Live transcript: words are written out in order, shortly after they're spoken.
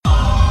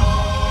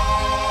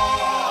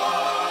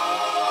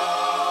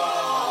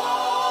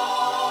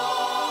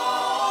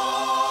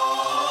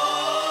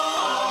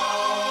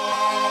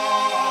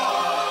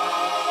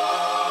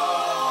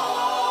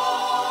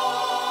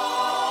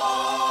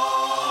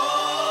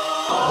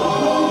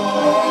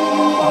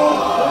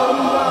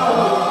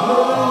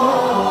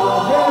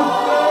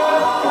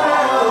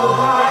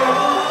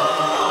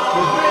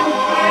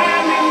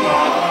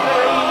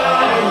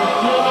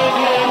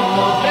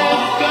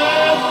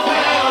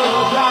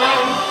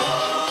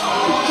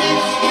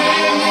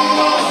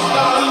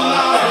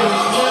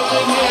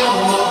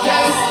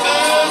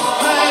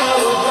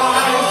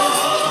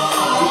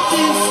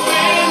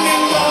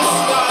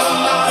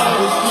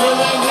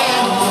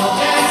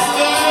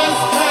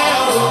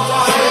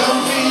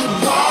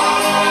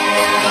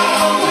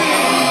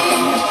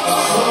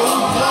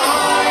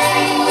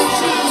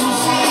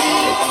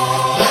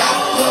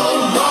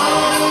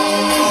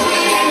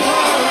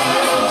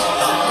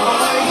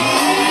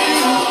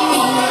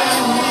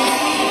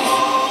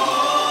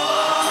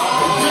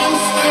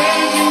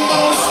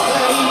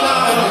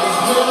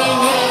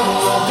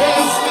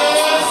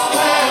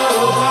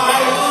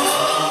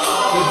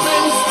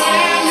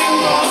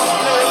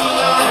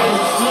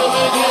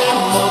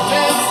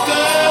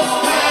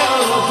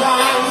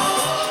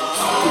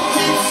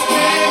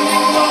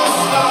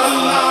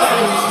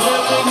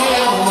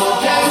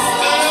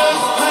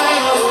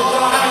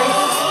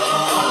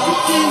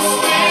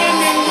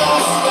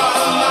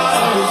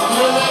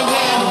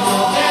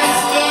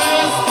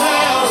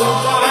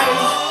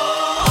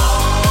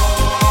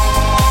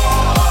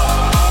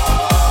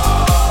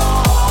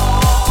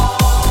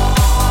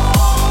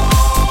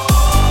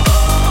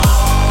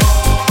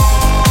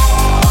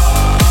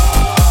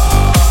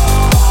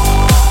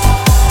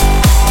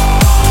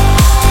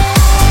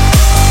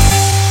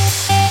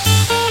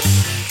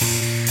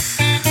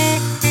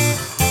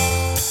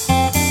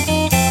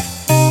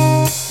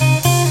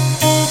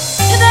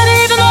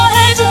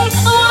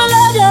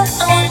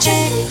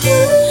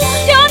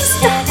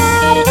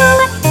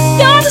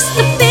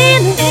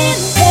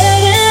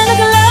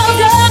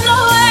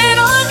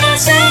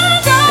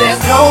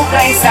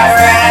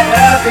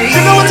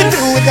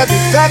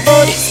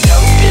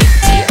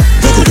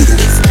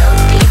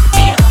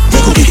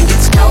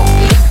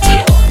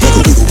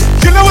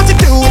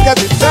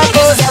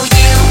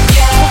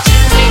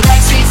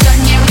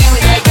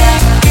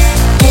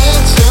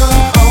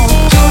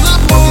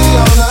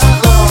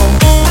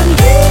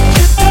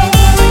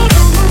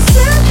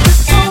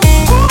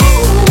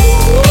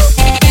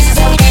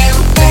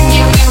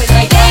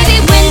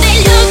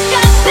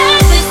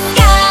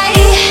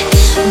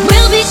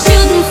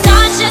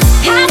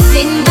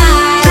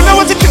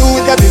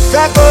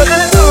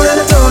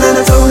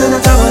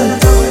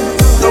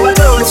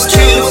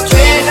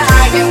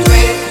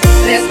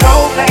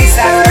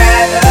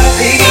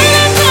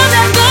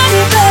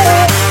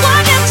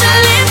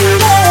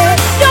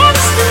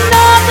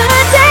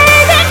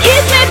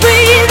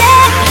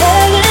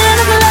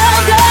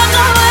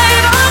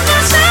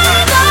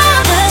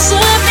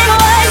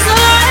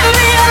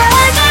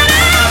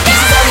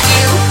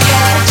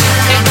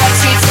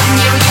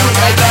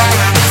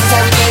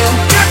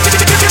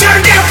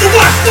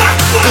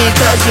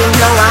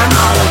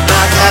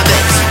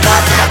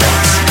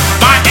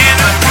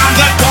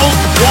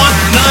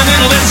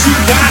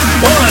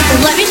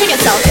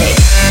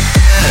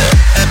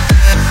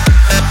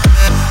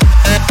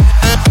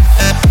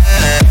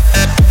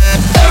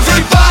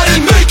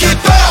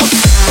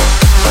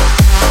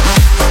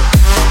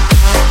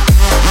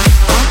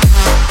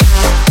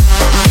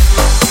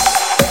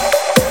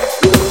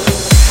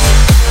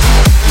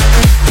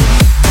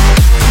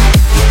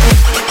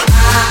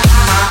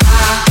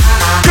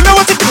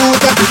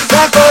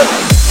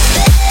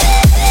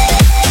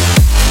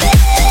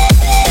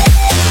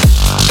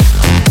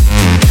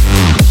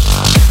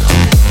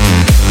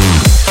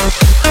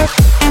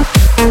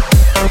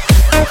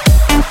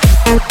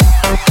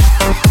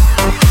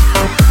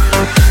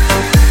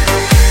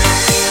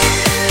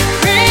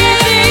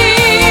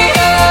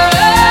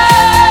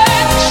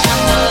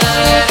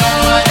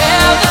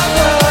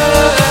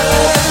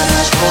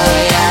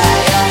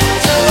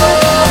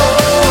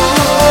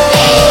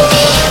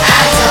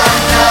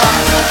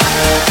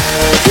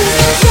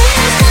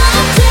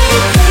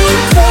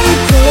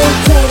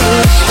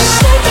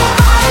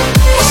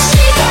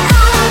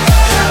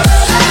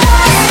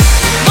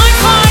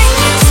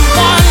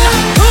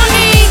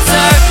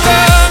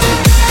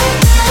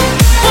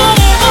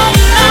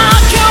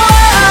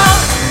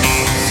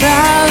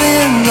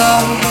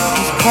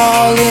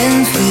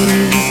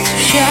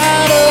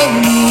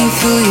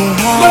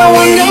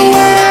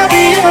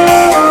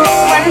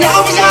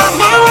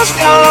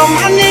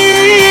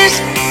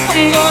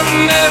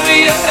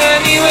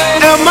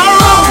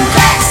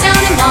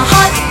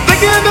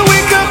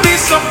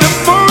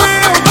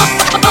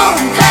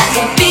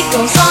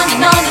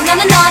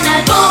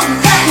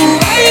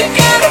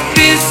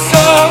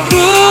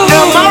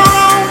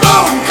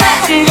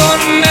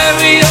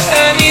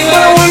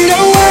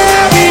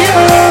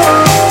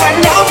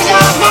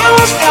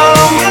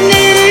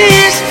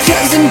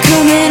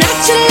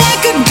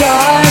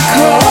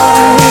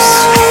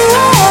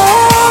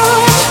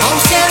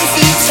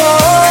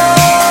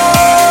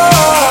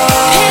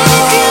And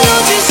if you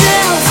lose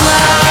yourself,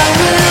 I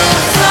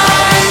will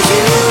find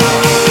you.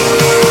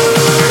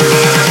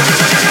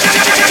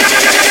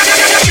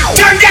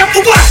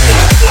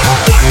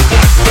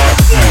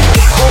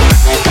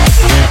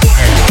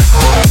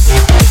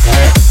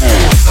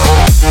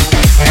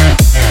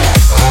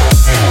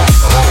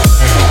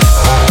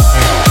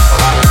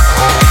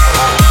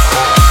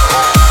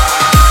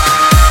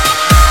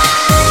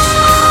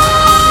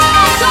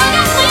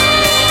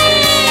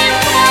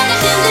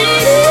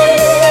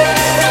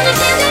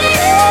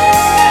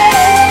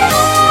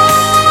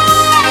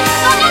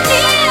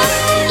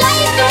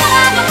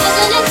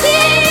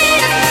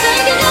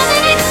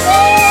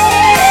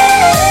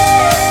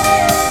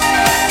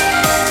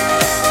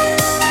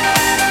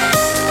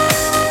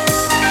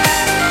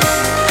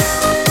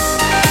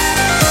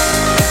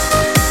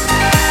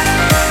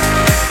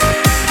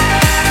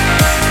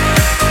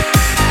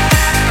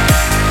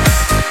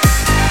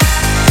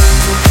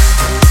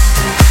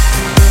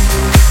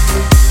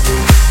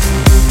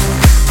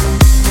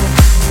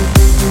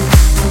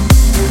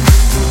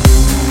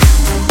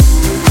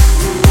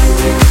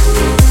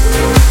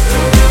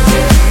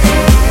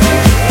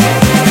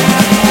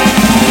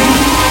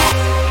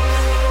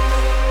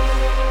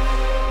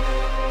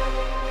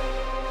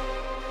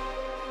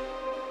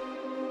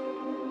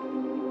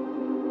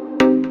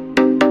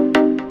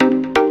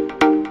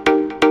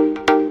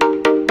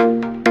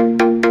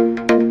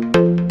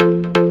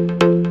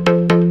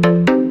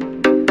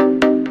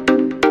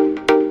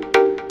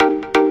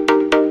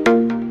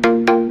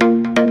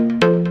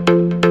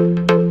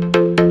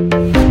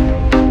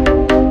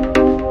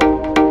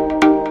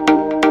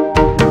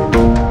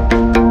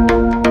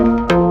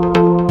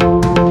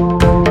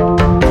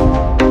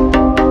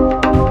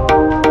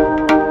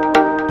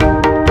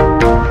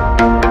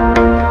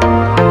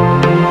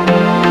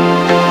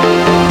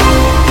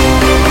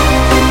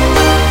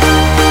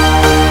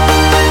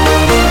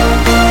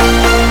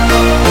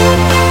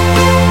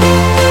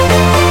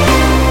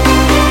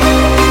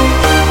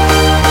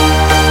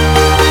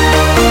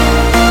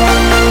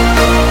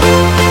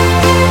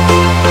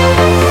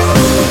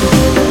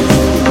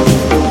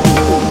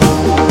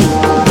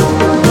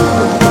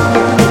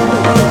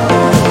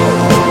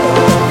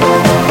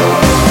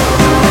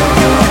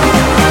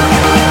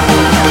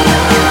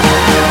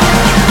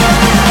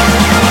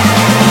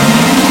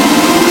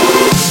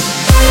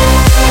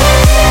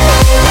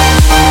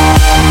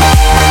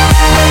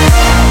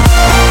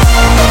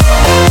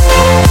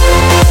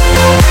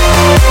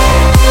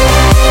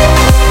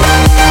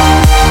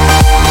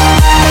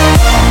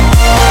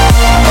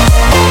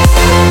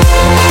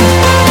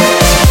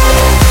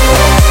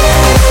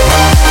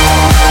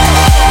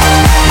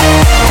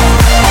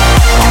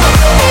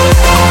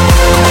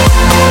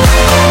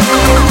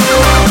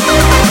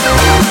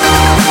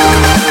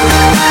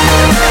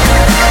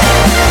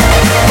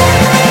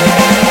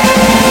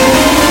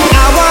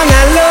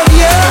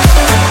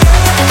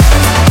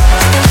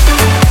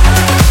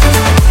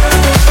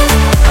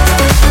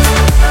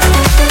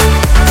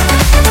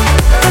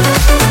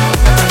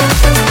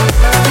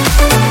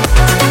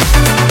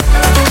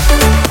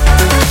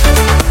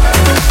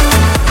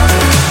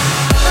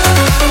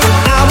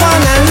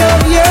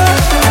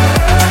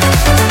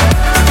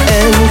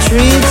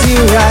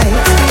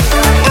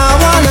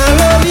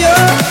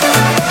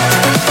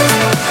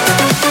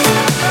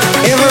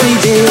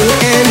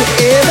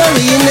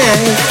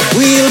 night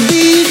we'll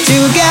be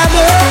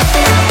together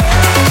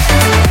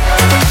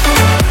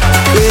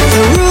with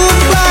the roof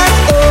right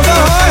over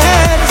our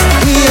heads.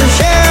 We'll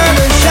share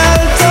the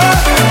shelter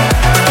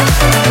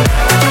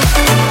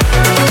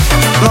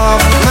of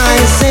my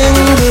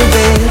single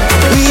bed.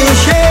 We'll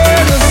share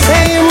the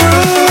same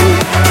room,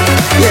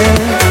 yeah.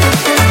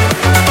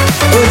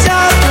 Oh,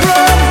 just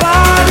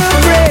provide a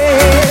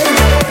bread.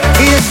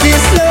 Is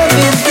this love,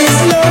 is this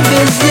love,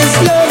 is this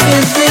love,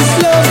 is this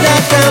love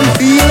that I'm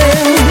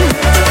feeling?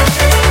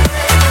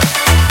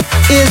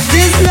 Is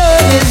this love?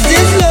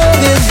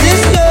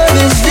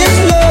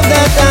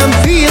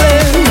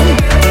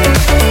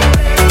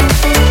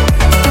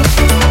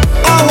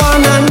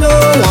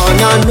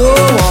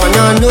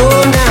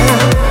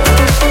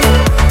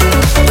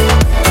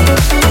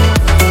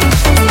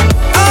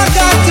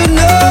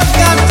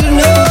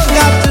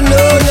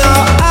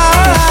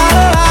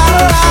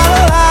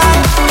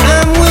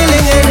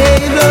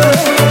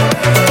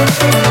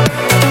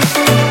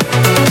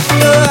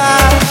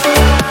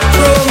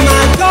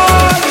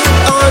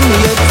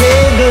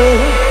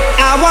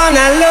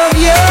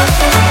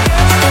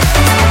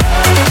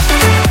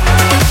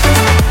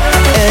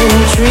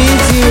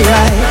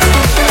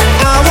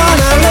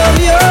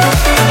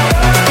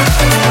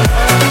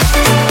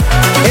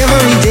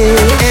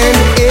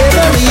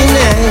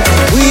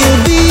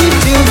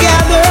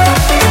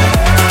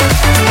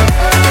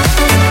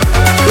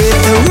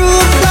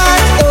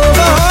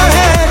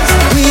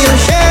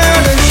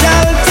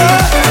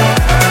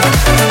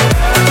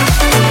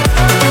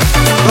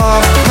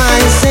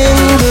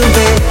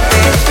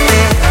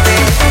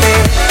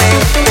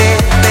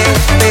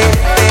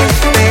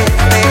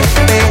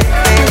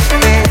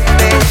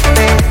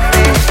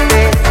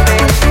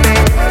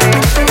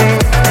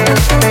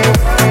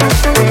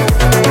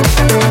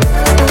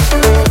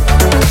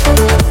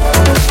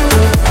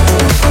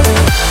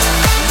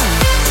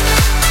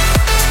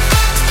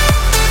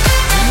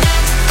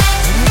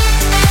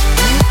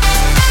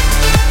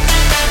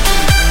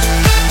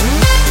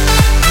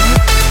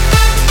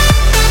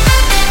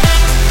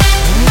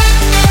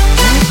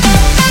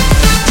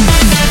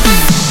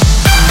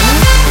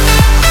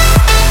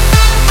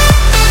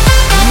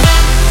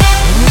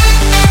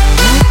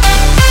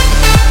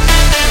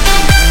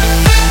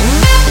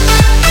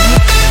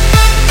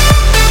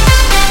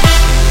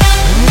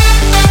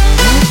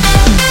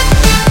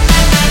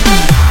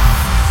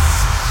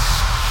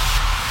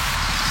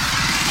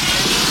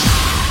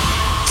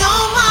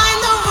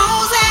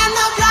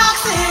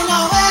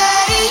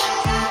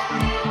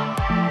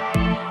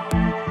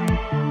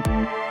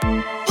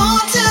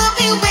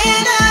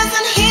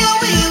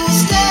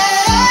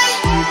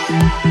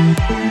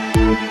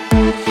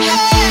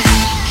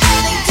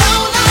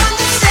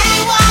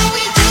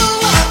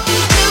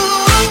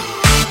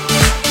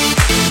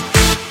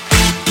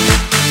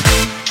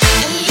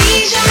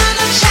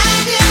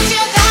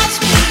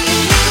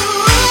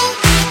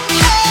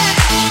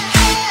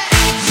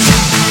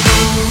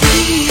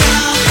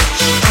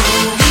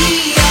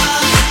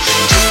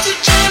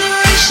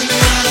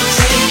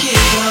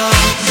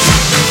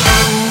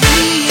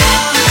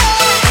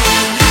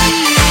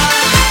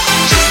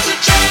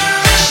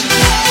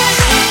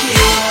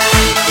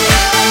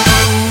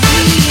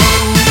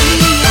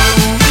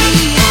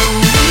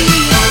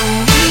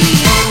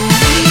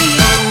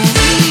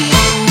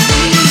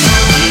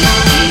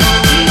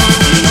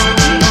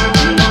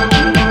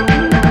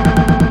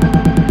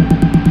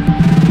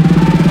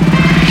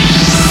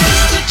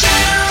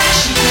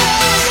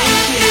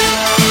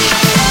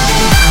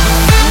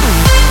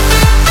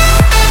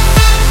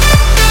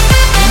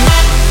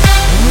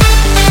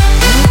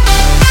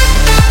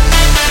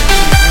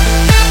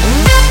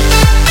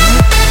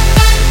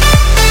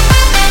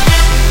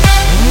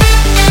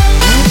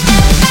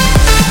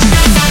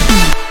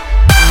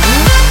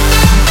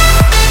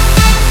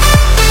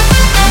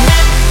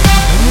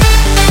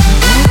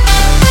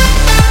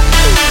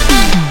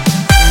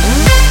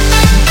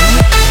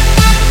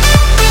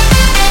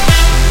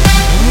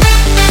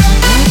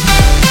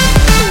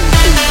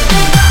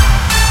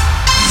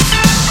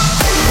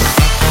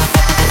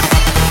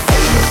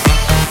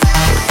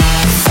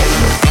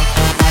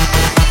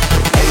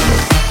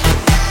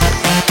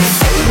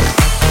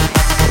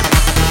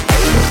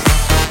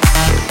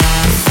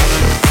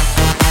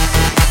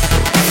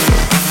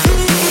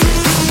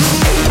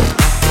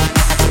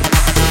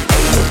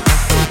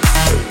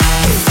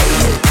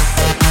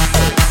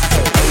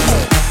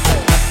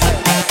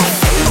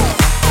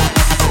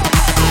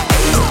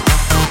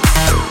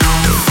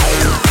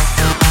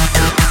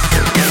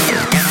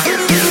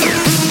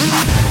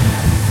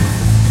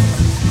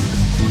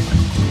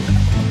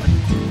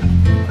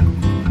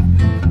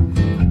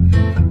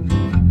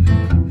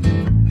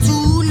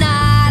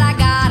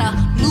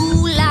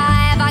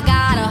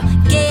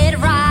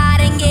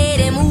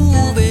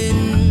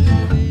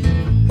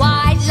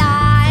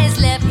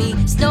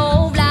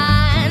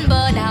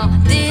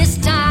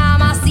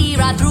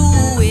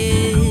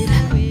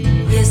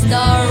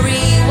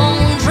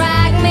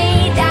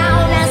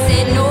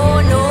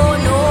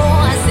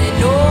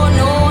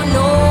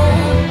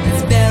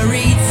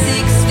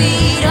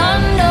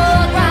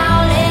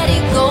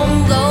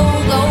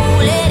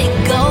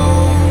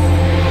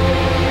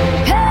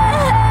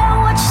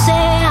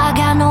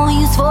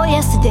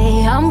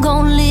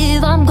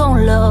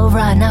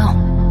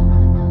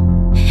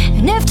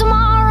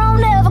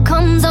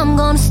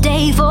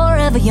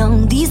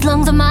 young, these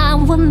lungs of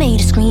mine were made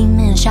to scream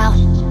and shout.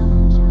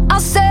 I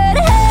said,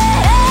 hey,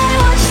 hey,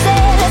 what you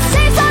say? Let's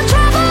save some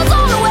troubles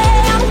on the way.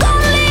 I'm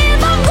gonna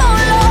live, I'm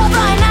gonna love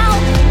right now.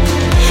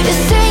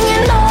 It's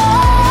singing oh.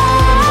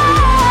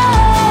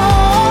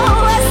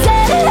 I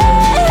said, hey,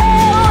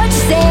 hey, what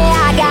you say?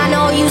 I got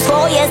no use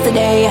for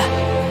yesterday.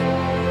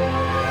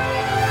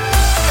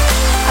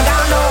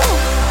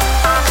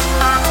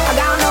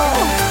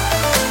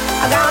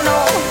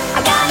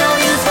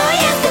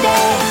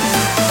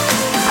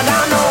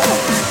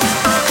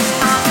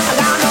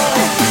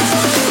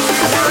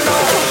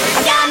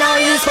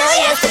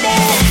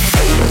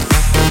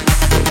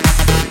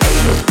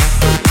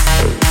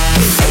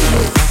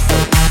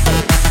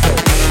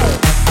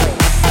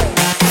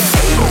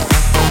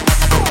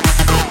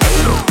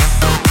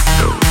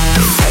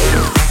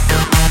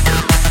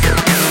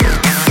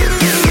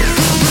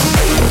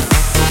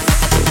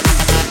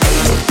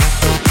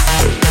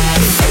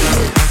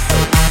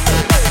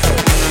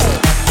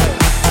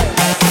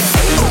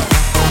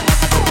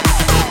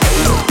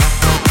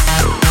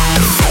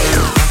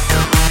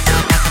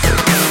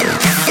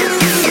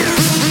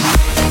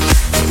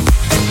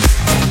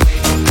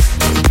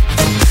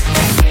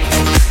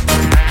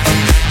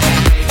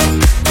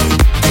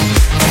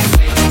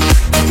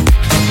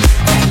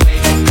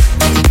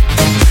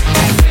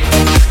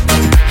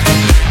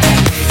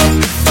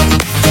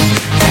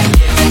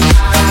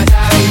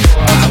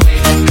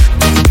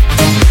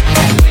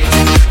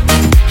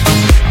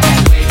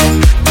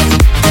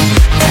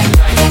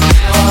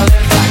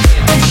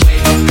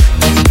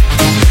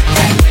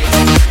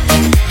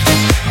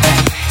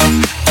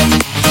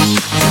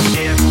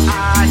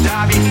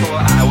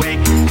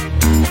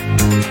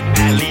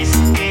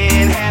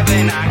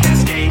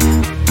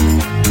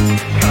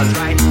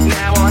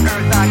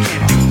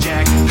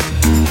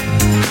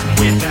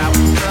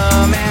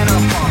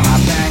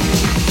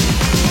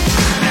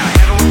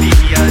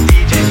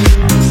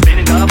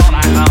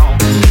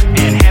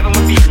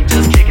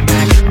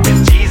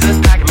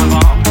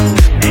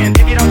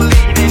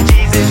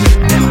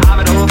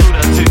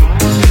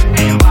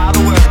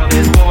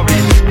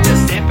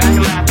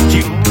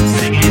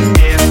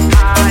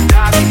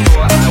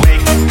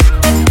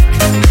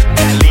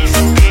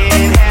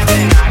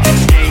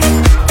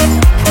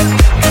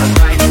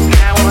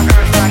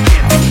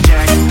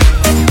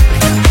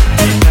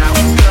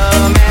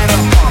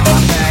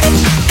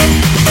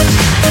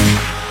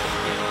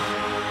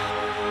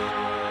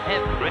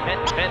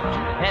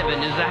 Heaven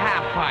is a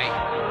half pipe.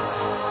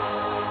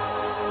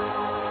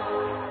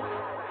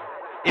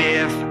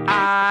 If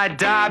I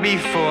die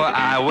before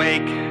I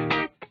wake,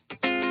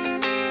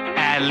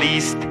 at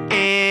least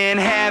in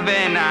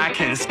heaven I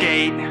can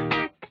skate.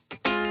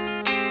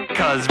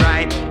 'Cause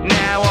right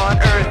now on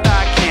earth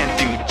I can't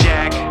do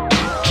jack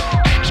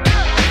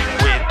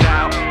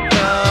without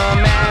the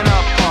man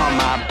upon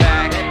my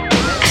back.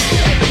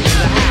 Heaven is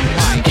a half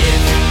pipe.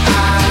 If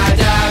I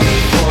die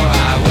before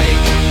I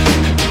wake,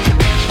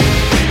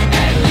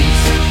 at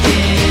least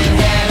in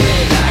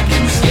heaven I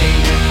can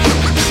skate.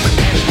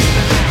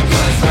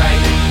 'Cause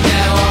right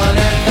now on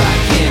earth I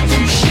can't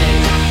do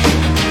shit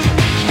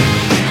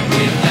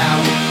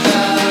without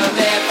the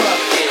man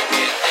fucking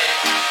with it.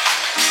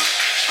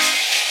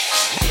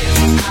 If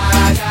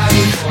I die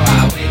before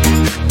I wake,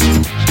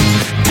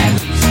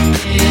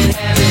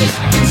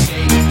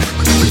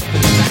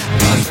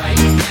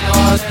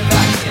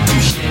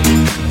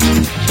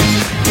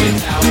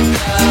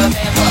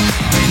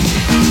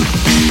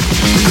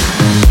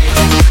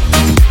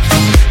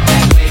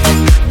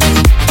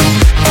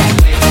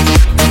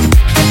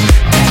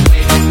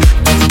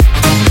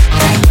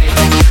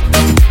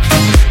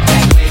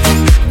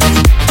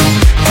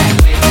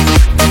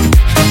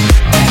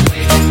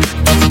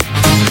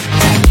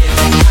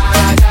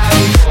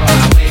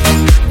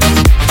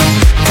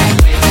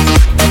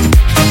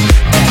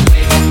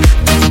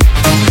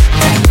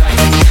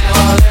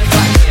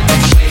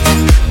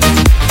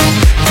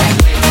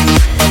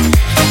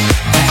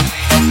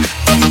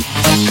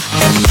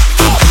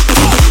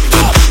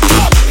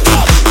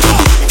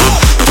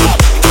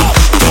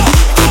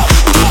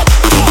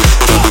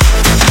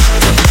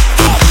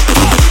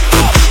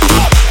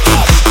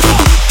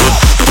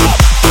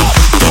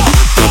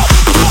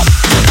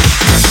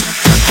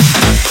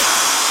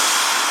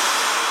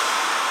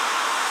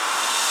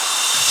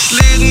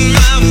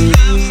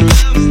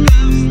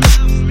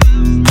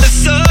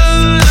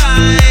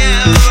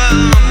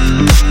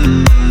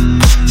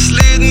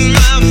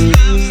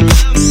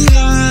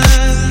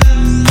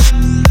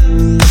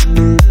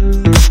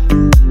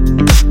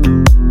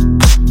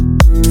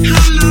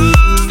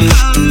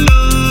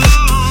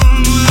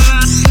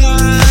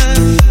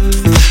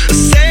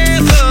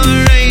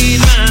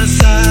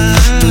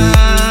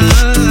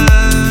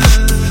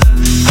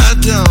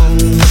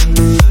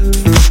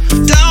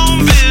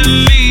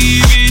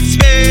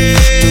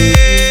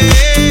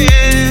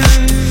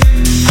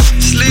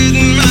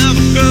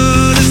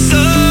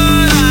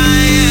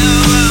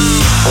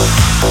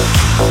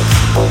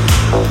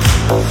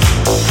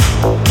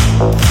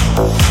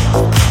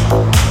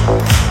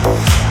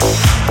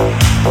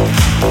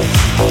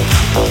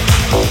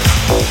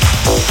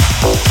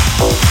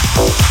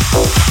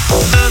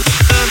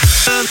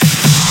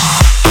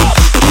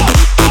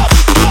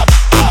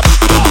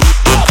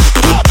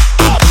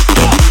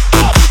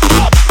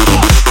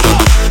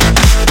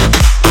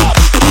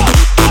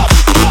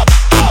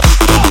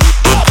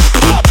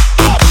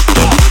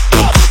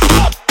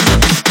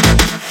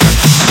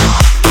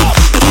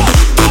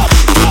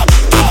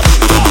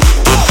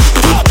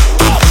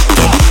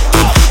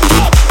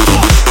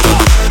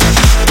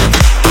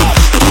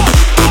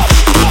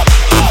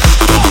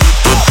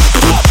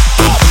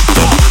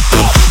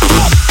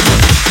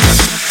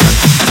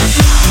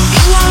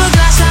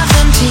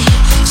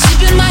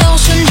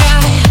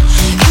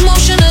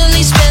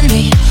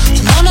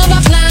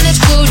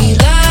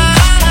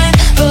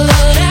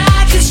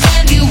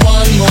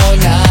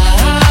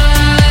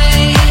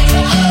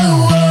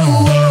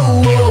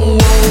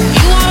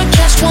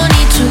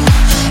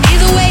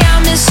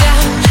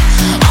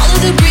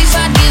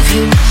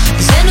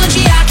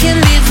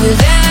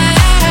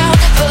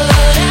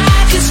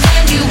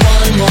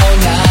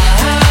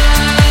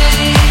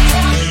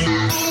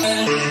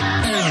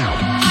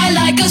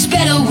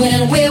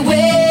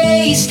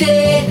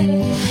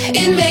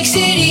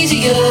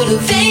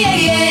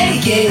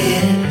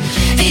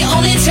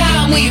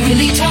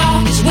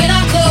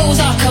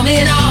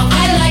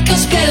 a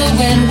spell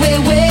when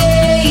we're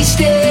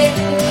wasted.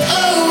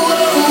 Oh,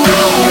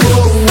 oh,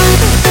 oh.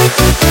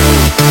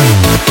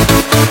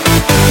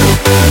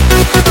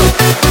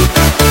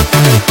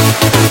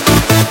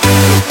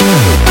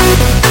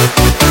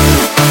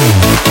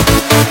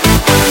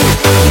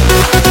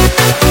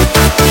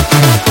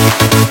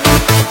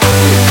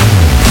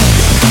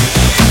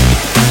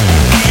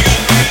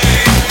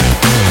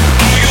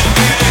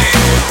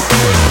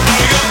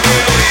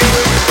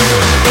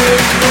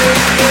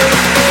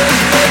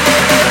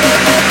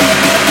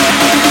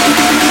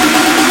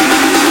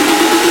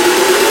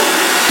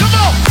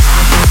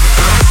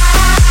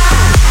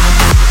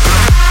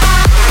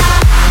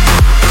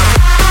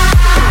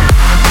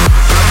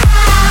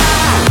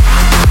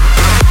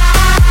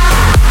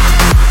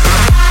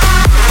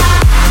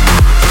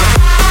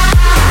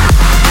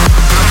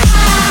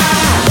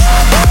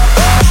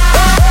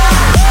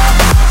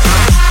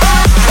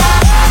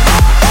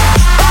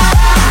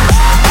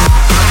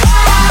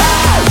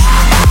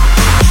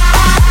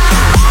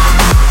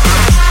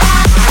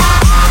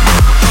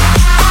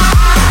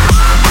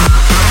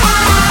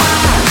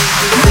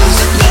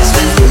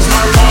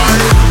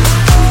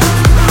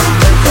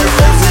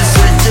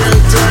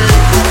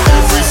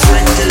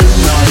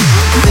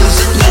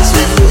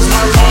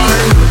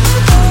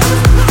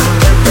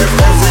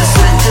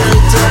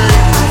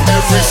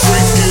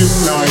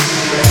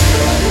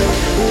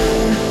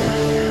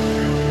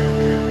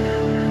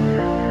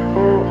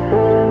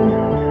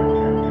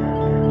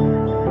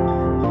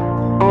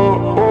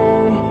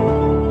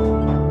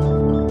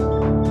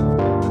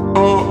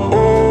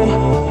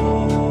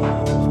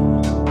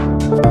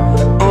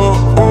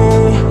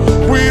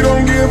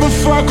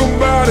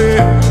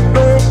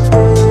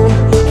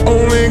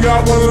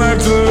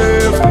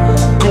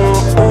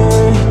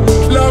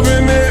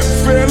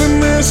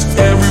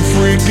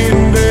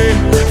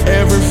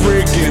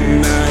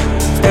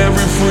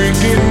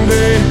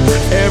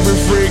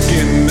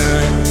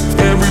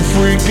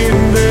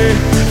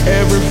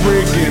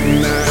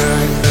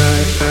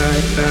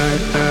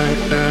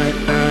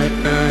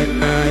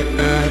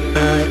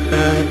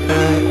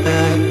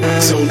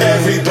 So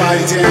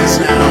everybody dance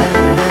now.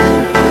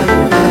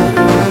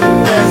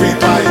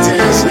 Everybody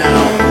dance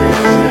now.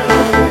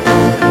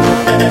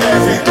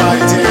 Everybody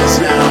dance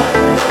now.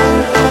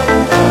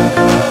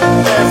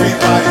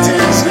 Everybody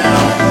dance now.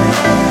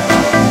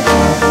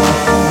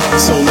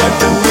 So let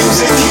the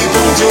music keep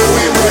on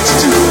doing what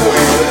you're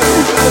doing.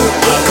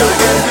 I've got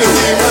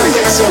everything right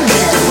here, so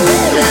keep it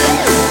moving.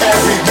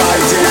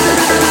 Everybody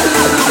dance.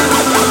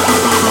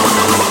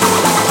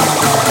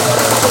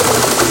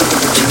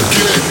 To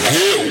get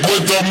hit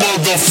with the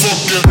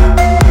motherfucking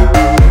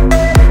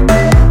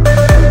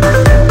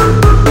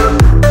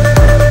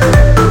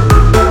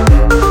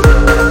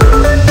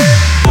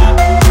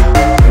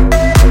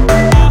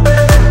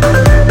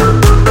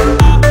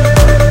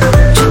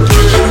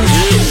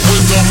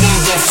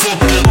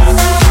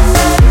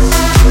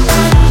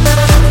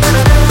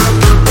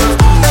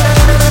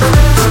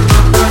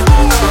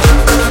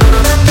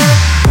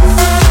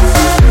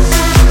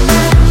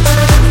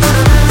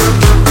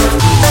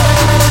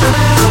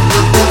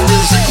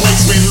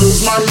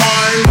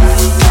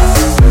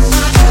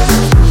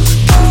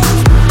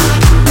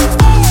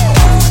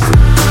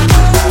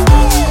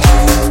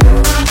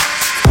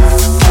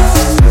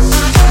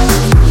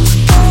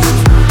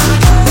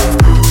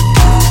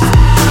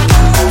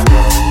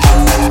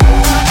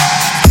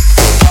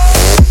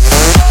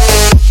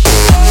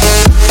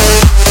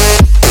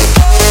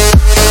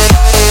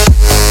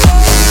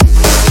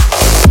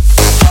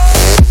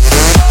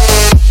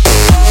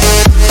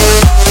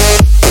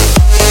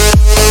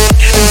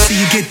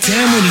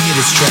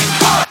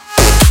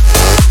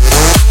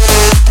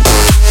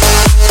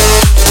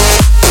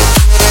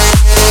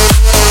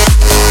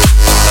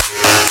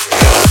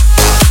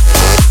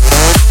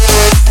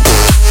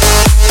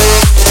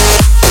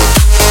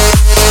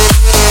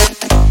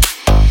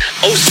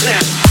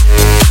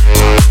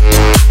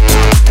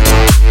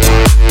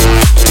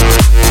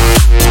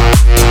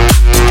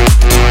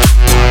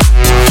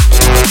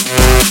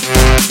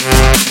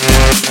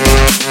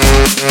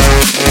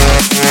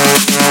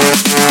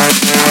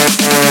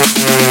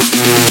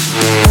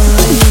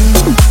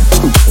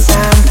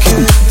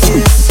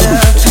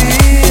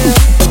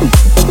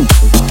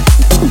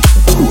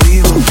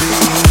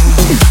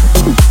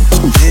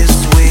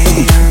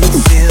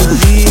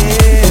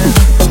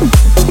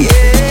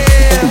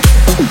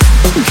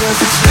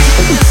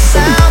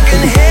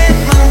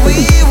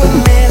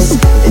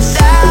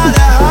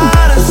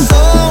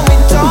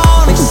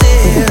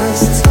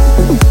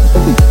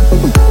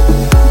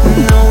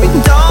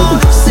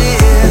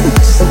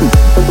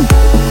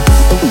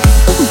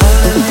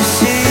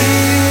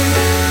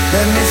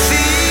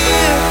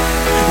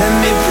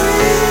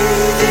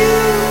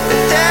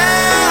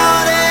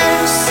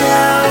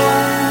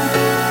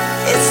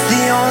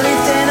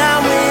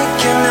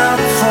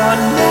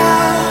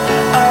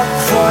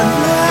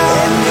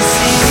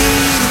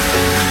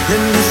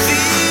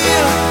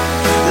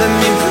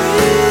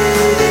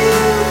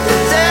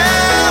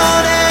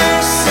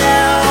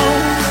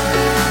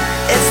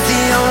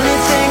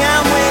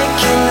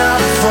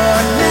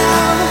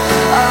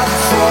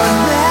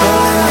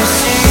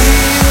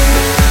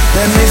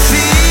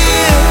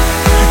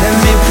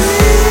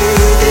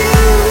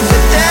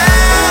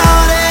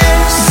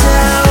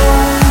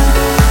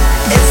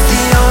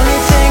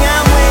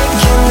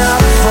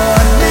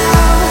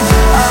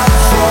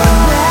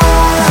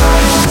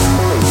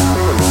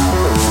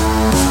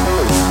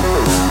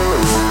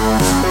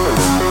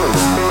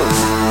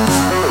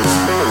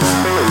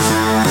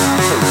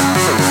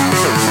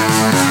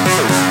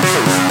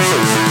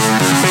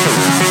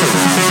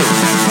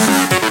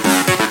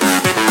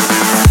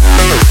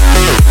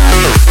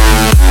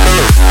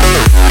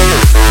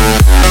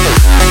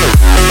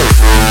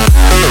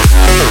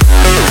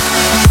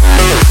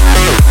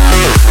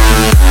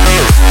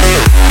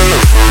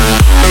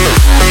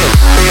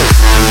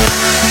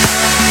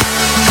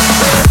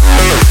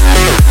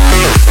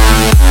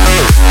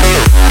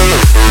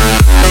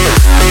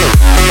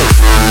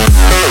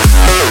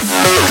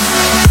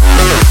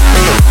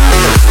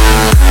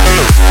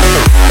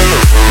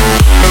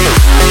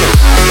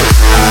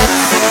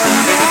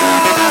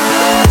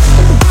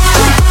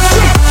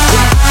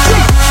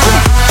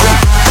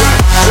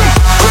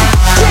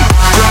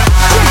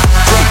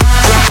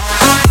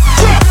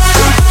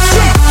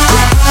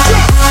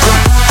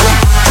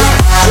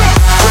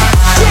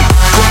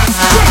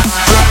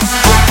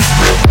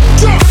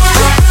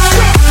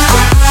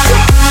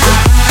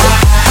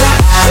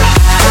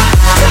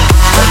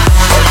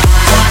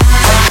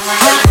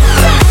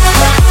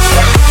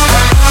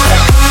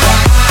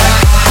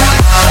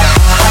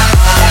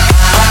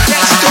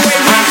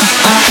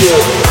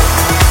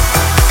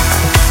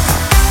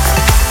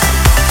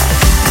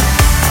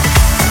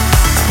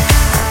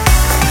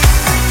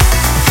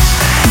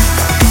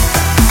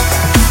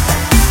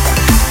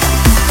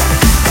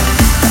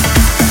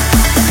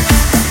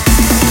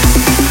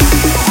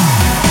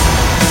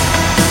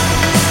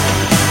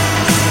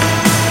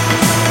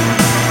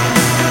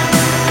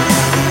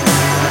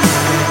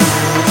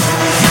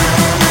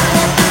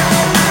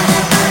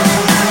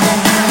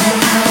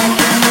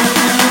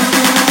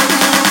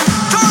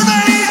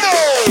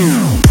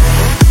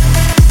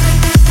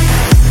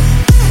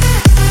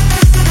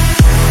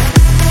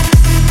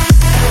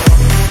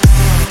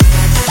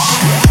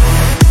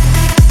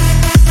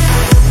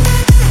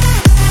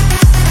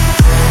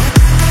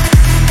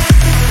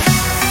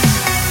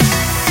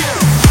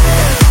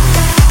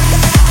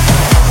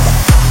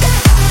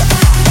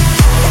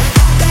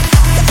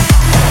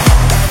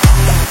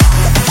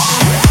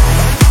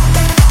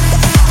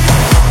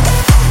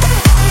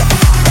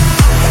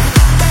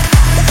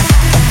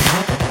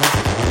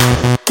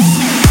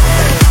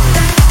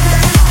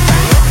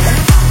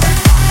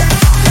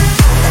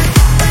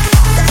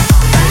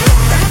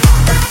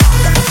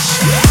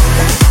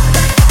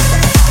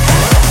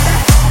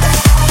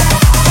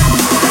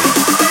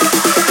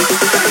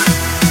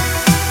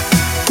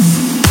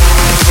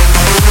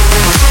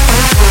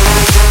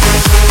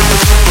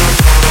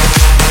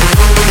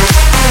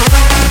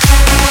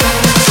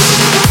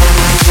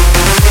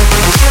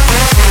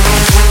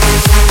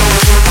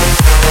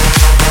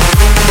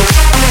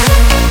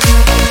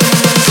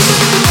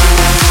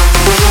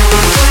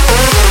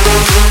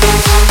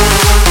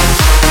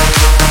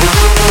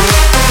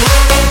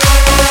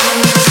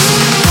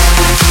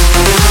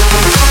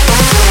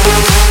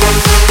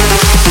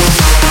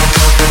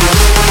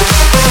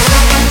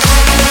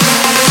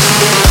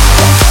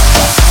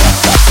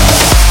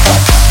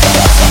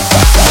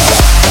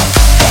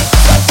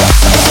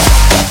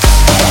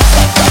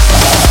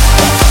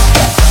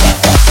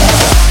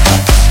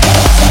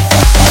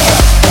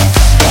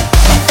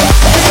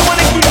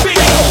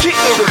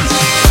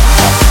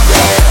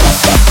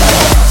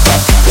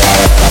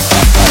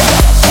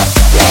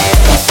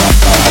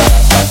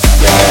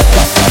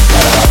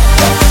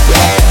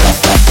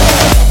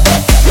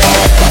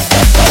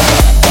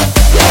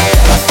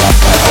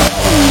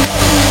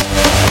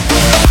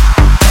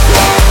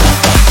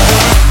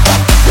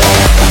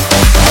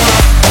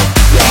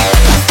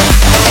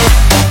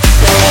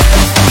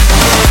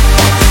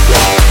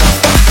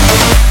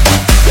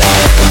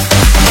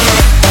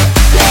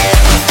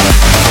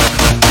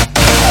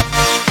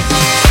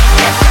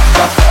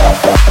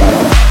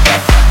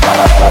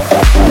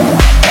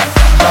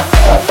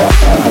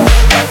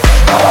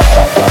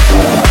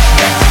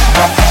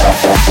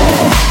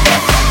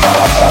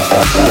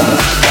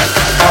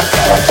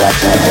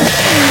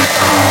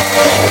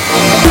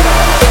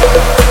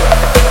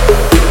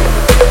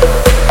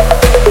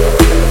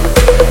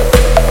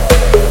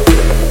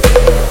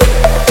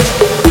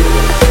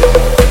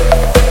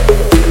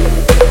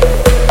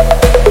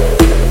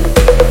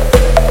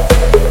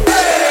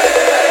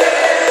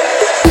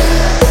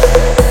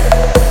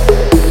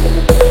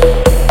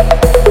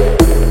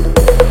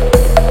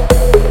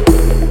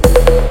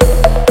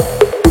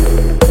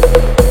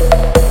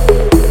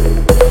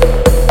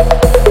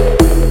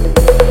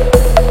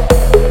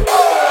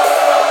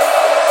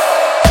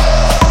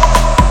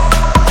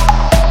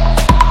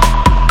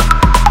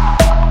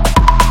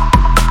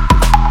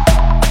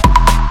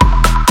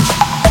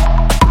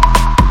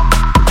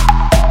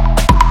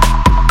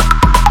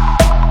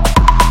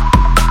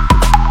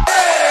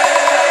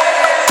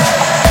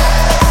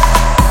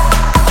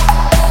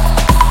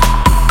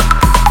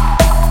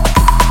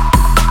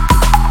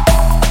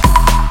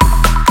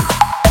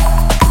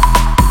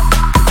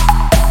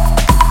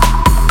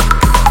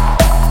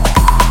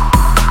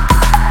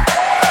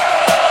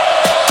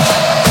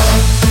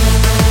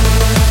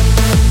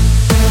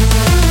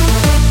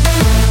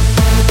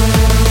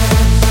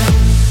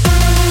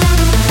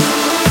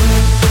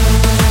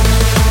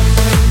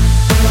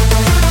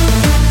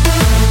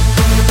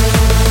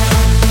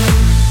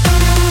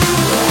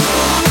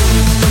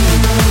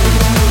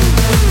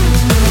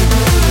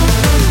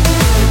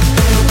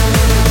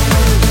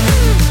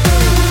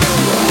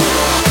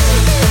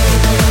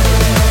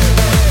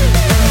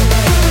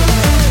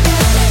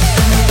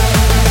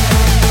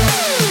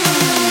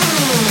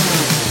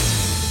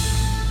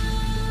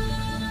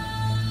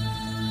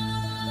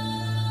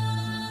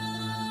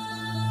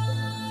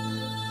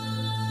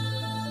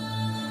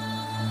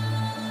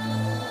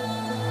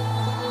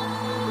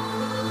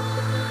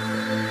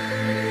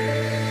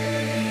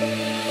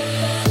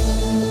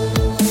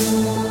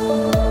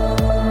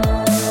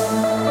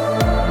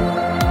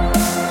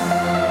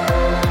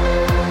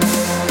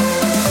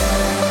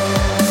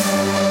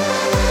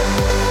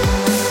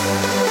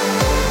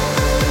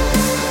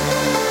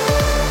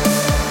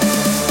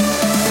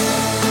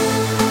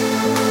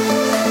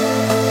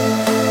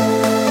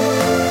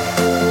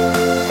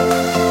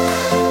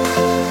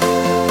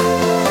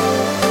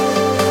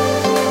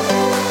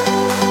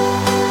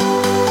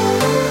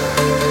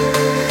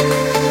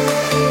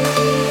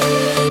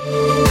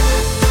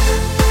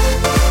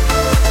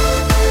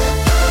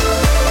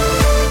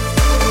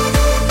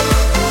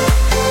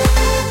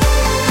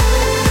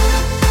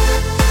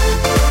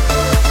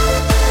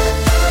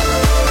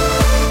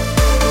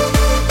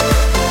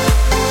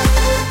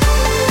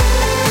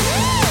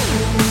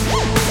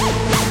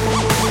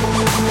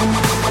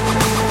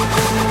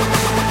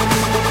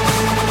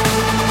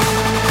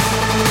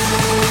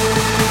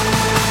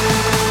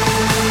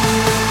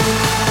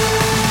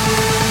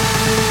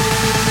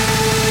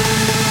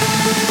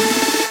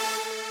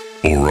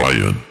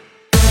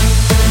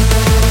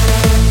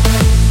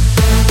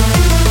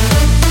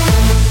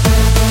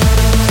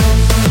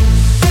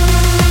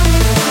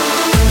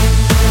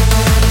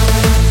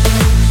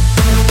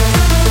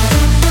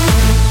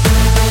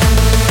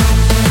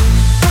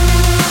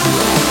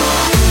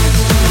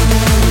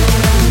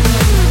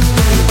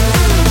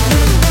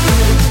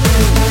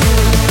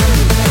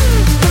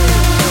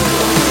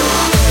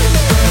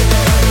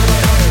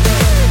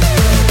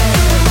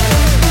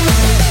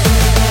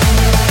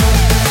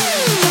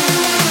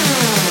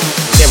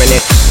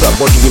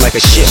working you like a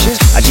shift.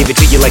 I give it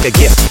to you like a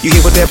gift. You hear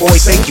what that boy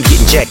say? You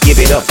getting jacked,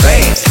 give it up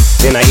fast.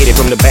 Then I hit it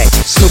from the back.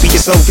 Snoopy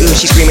is so good,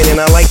 she screaming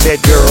and I like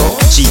that girl.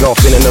 She off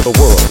in another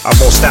world. I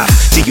won't stop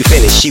till you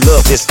finish. She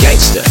love this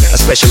gangster,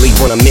 especially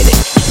when I'm in it.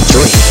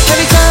 Drink.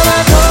 Every time I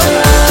come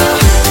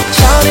around,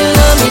 shawty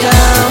love me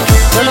down.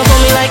 Run up on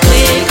me like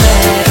click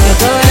clack,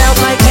 you're going out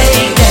like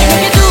take that. She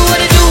make it do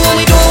what it do when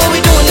we do what we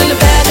doing in the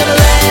back of the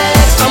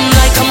legs. I'm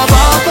like I'm a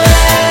ball for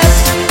that.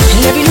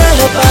 And every night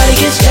her body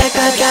gets jacked.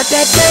 I got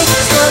that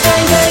gangsta,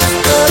 gang,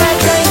 gangsta, that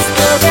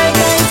gangsta, gang,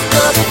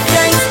 gangsta,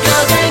 gangsta,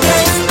 gang,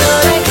 gangsta,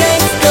 that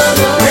gangsta,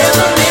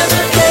 real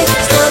nigga,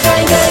 gangsta,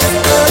 gang,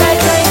 gangsta,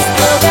 that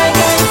gangsta, gang,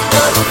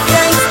 gangsta,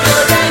 gangsta,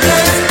 gang,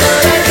 gangsta,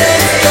 that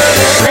gangsta,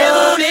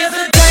 real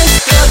nigga,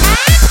 gangsta.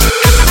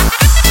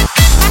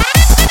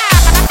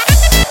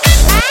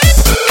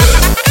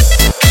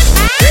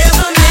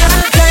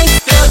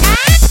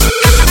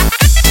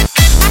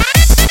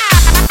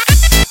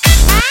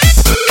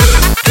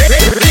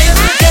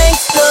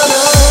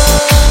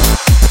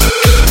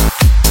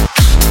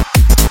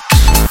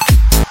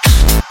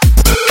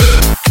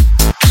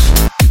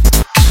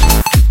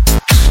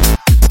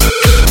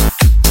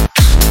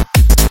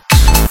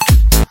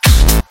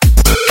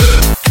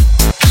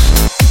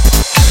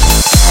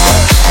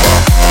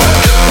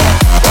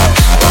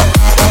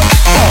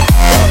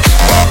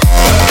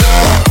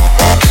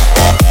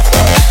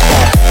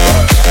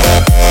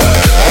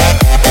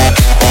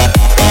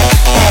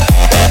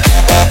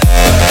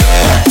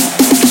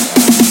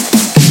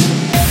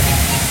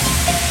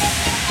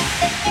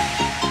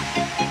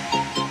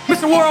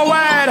 Mr.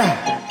 Worldwide,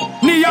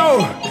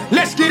 Neo,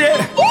 let's get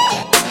it.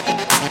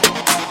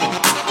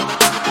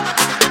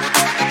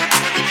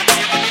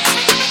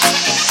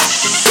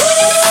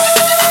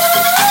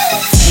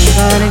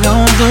 Everybody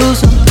gon' do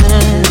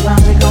something.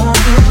 Everybody gon'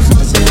 do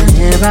something.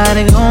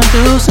 Everybody gon'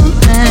 do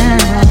something.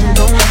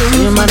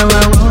 You might as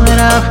well roll it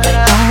up,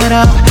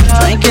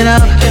 drink it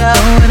up,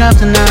 throw it up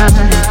tonight.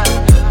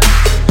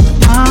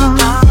 Oh,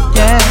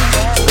 yeah.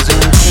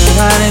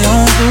 Everybody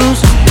gon' do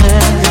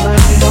something.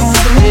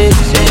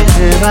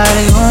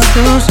 Everybody gon'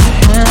 do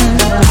something.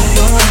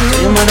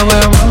 You might as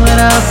well roll it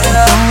up,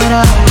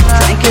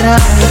 drink it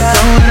up, throw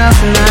it up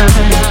tonight.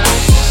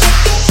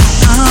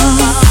 Oh,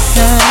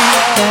 yeah.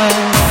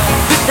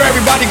 This for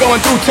everybody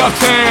going through tough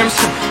times.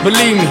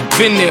 Believe me,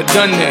 been there,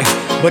 done that.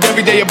 But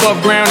every day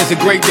above ground is a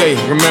great day.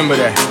 Remember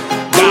that.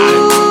 I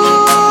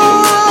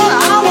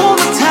want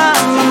the time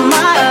of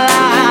my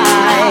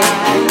life.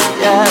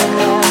 Yeah.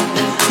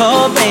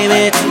 Oh,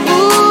 baby.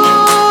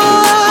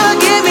 Ooh,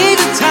 give me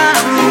the time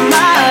of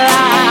my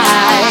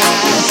life.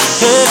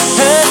 Hey,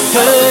 hey,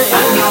 hey.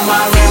 I know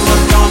my rent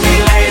was gonna be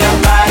late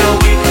about a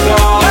week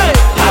ago. Hey.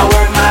 I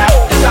worked my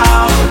ass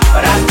off,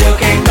 but I still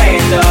can't pay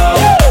it though.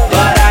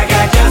 But I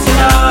got just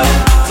enough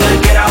to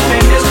get off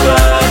in this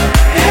club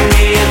and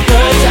me a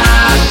good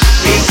time.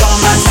 Before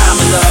my time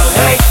is up.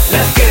 Hey,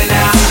 let's get it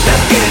now.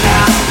 Let's get it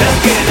now. Let's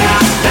get it now.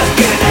 Let's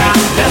get it now.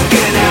 Let's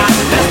get it now.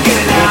 Let's get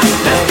it now.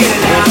 Let's get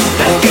it now.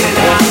 Let's get it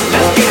now.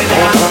 Let's get it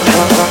now.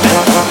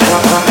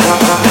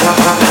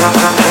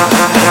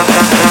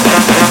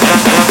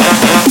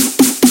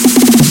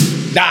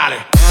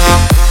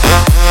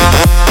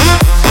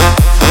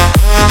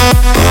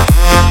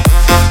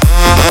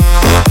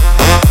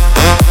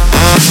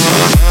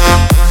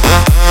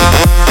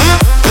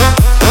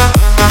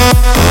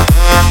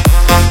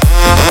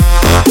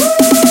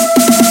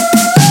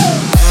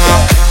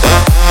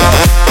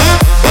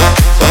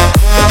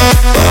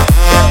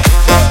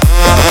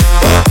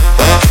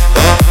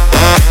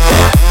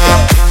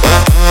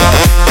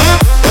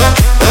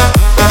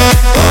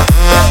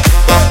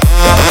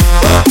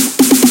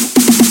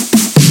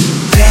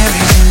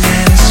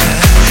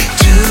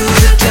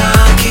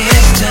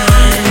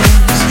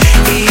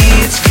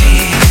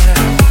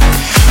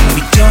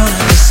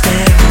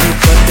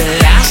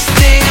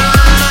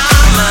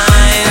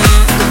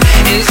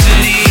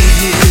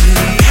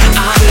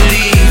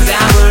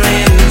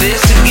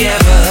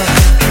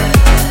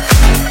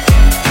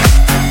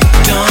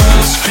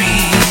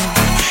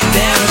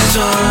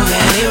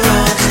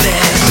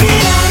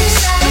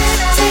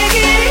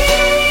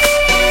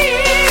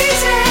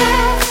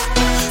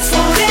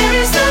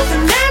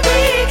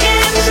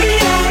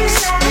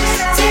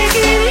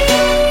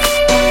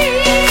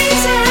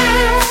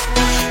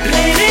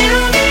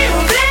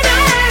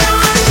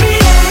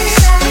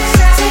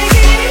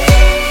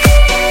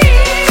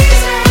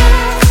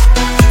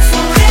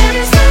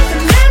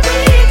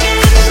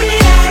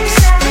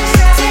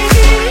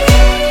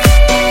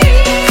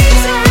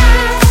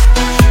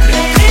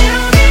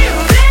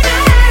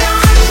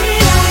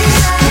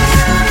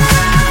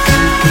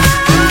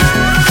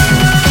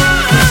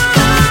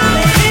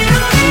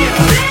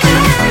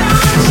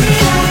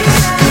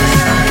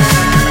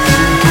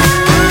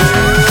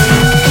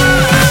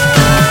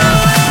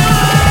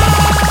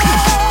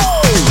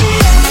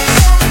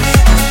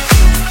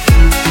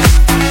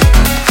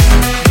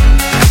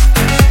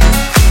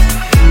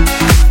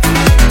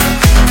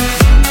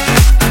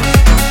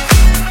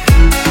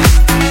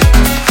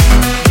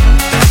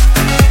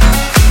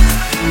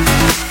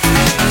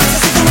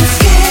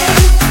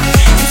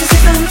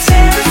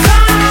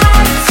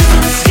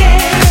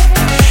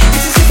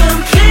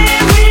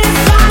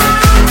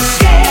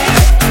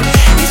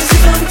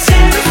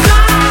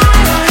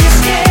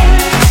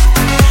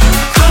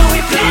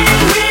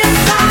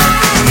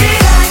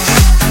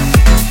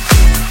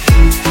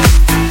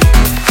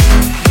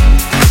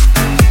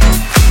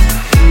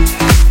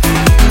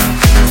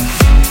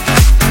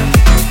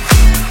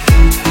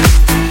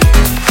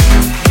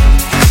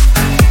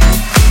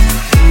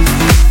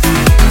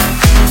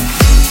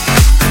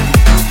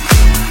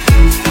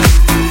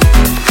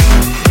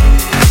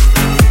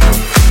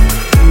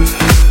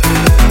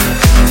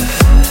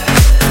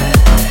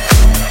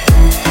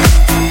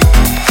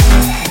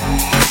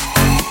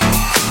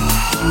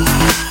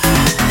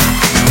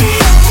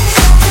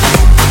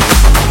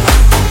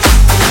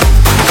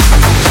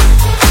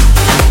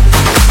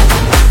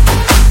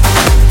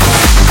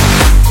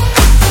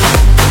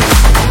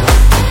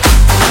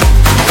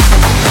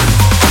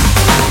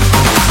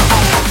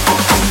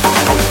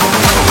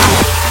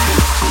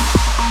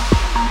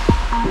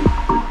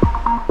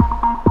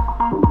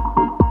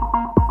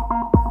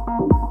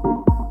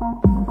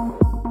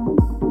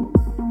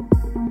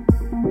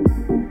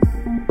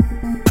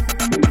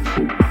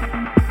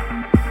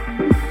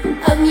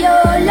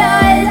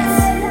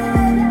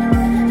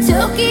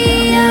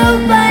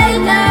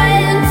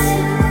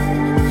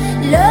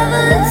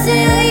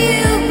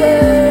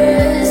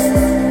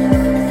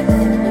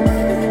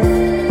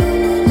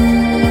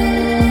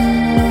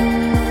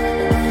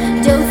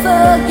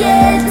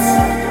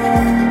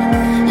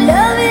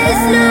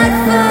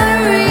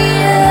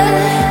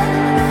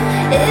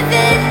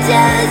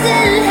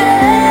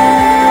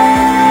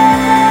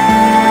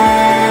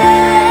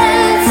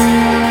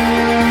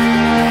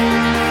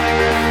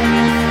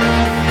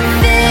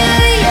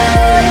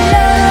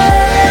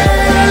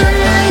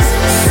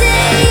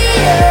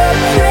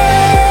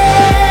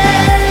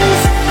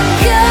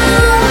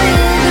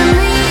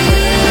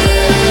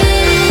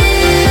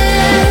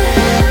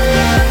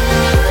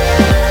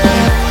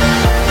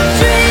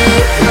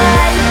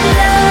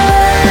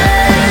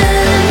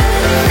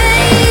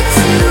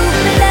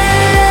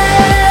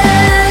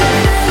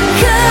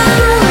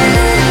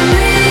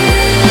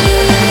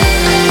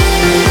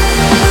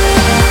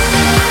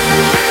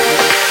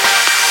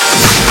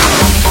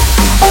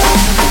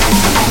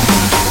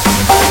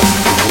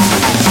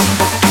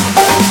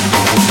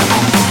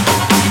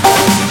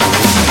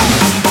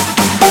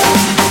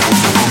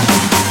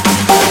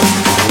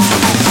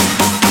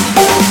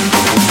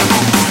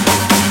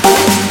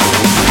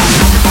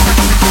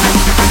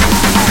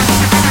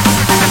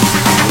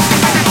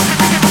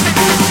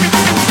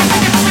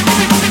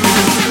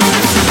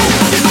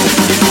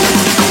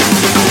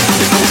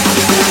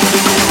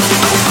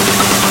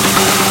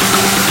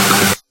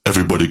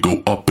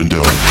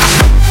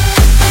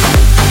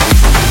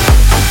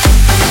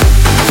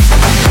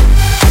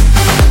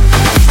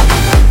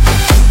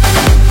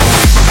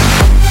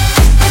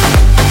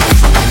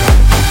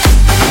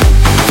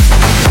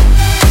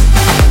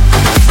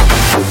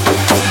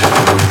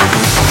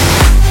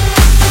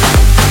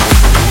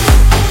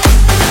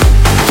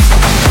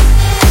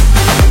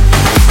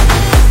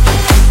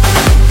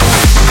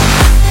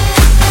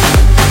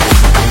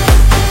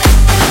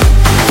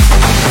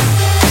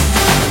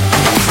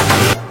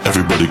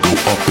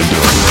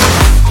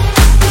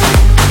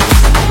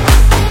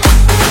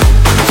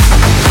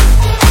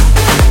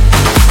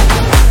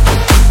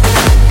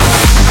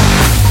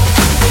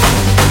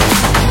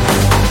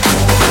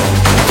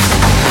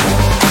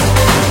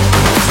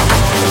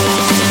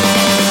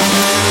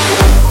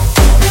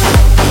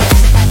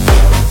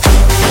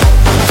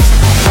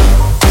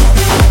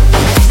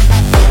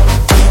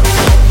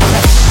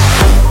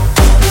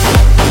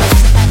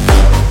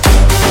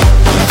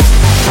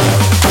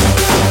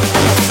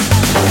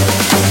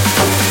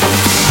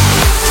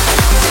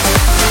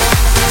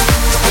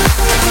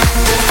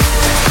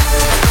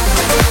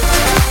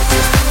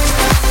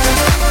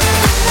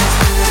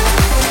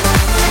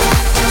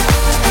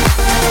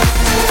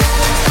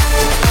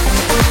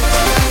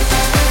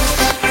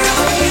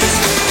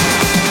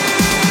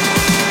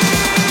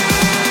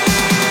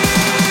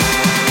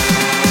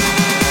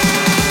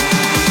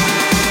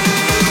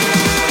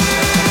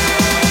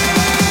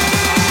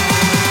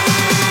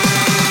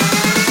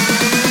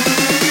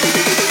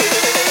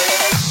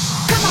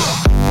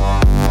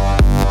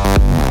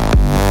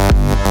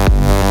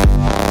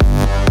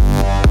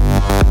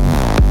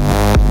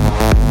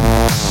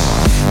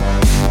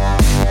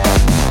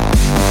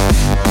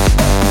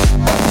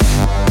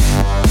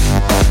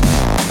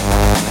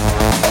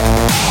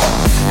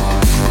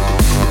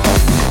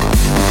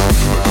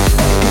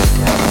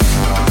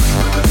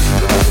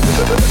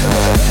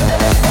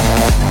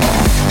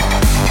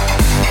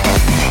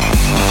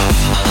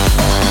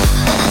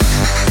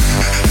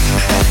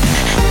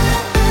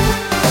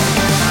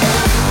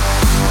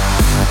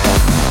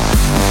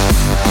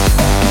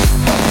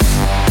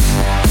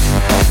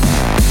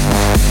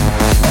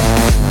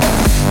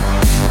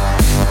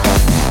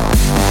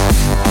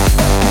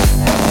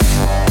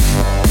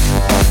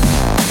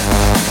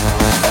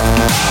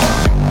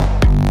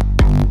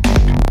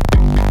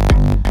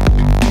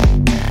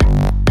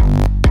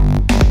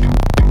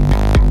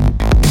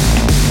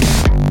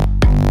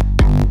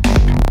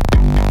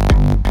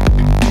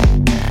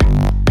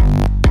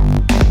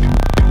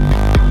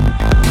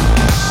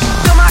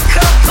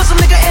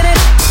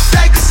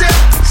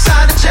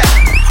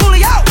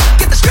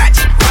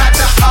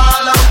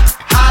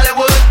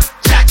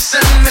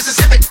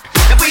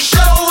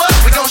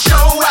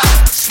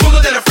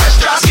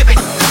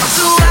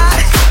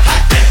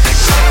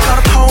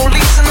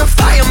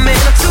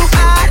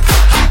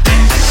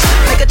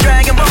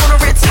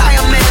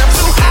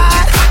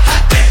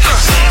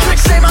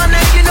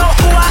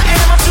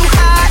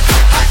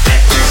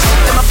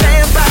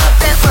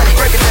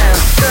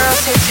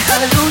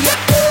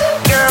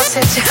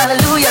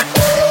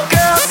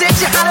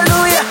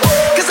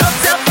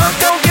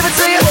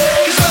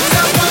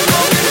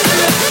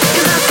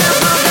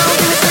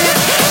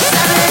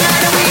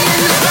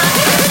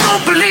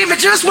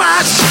 Just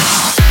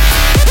watch.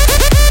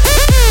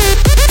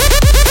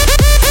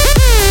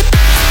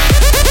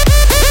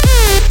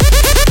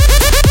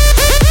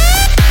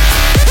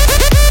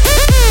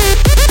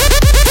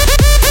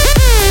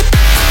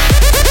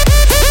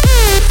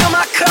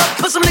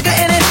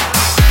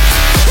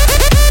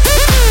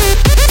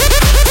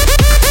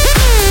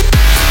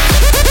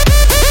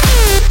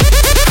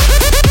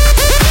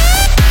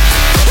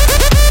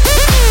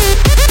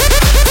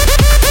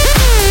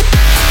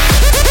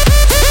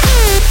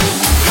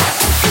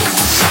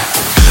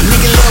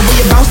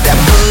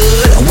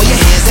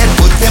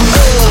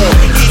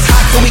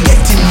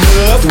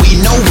 enough, we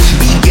know we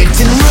be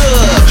getting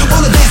rough.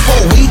 On the dance floor,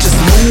 we just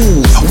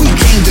move. We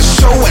came to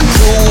show and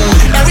prove.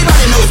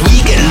 Everybody knows we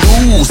get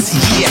loose.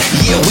 Yeah,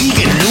 yeah, we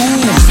get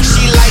loose.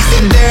 She likes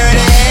it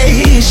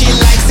dirty, she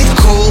likes it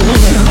cool.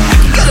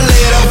 Got a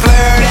little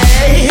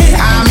flirty,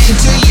 I'm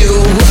into you.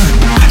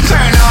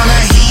 Turn on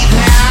the heat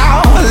now,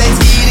 let's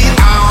get it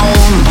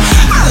on.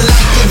 I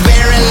like it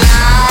very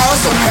loud,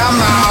 so come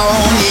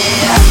on,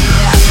 yeah.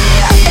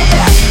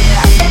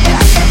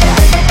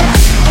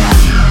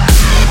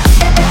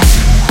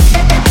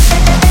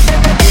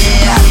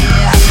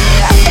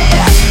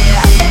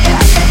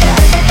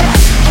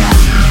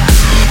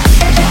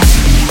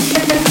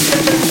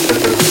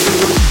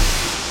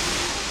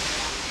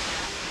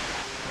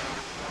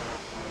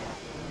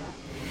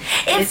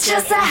 It's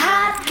just a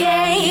hot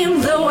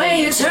game, the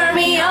way you turn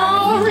me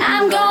on.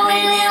 I'm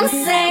going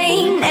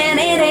insane, and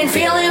it ain't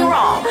feeling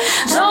wrong.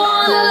 Don't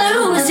wanna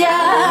lose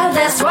ya,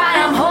 that's why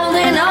I'm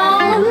holding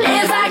on.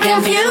 If I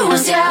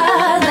confuse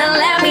ya, then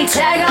let me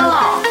tag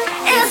along.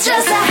 It's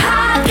just a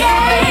hot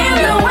game,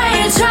 the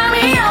way you turn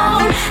me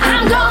on.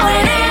 I'm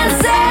going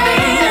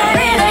insane, and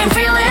it ain't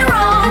feeling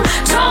wrong.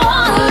 Don't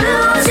wanna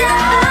lose ya,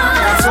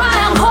 that's why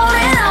I'm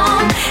holding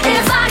on.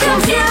 If I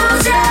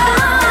confuse ya,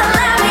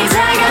 let me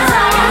tag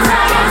along.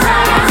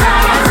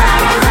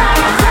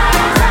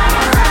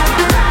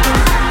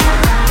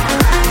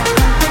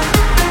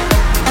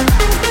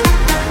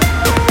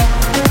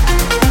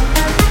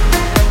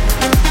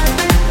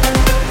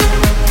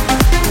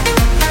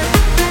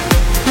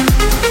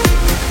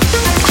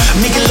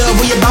 Making love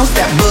when you bounce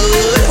that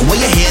butt. Where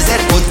your hands at,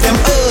 put them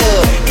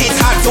up.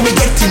 It's hot, so we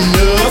get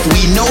enough.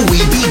 We know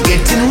we be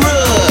getting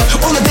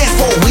rough. On the dance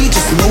floor, we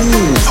just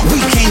move.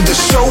 We came to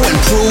show and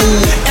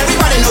prove.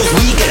 Everybody knows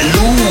we get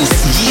loose.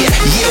 Yeah,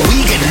 yeah,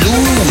 we get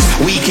loose.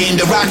 We came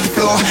to rock the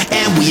floor,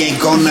 and we ain't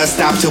gonna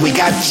stop till we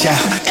got ya.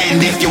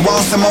 And if you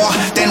want some more,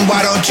 then why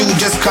don't you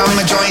just come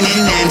and join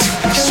in and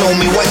show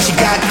me what you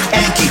got,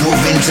 and keep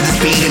moving to the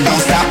speed and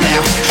don't stop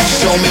now.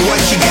 Show me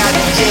what you got,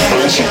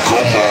 yeah.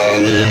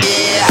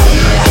 Yeah.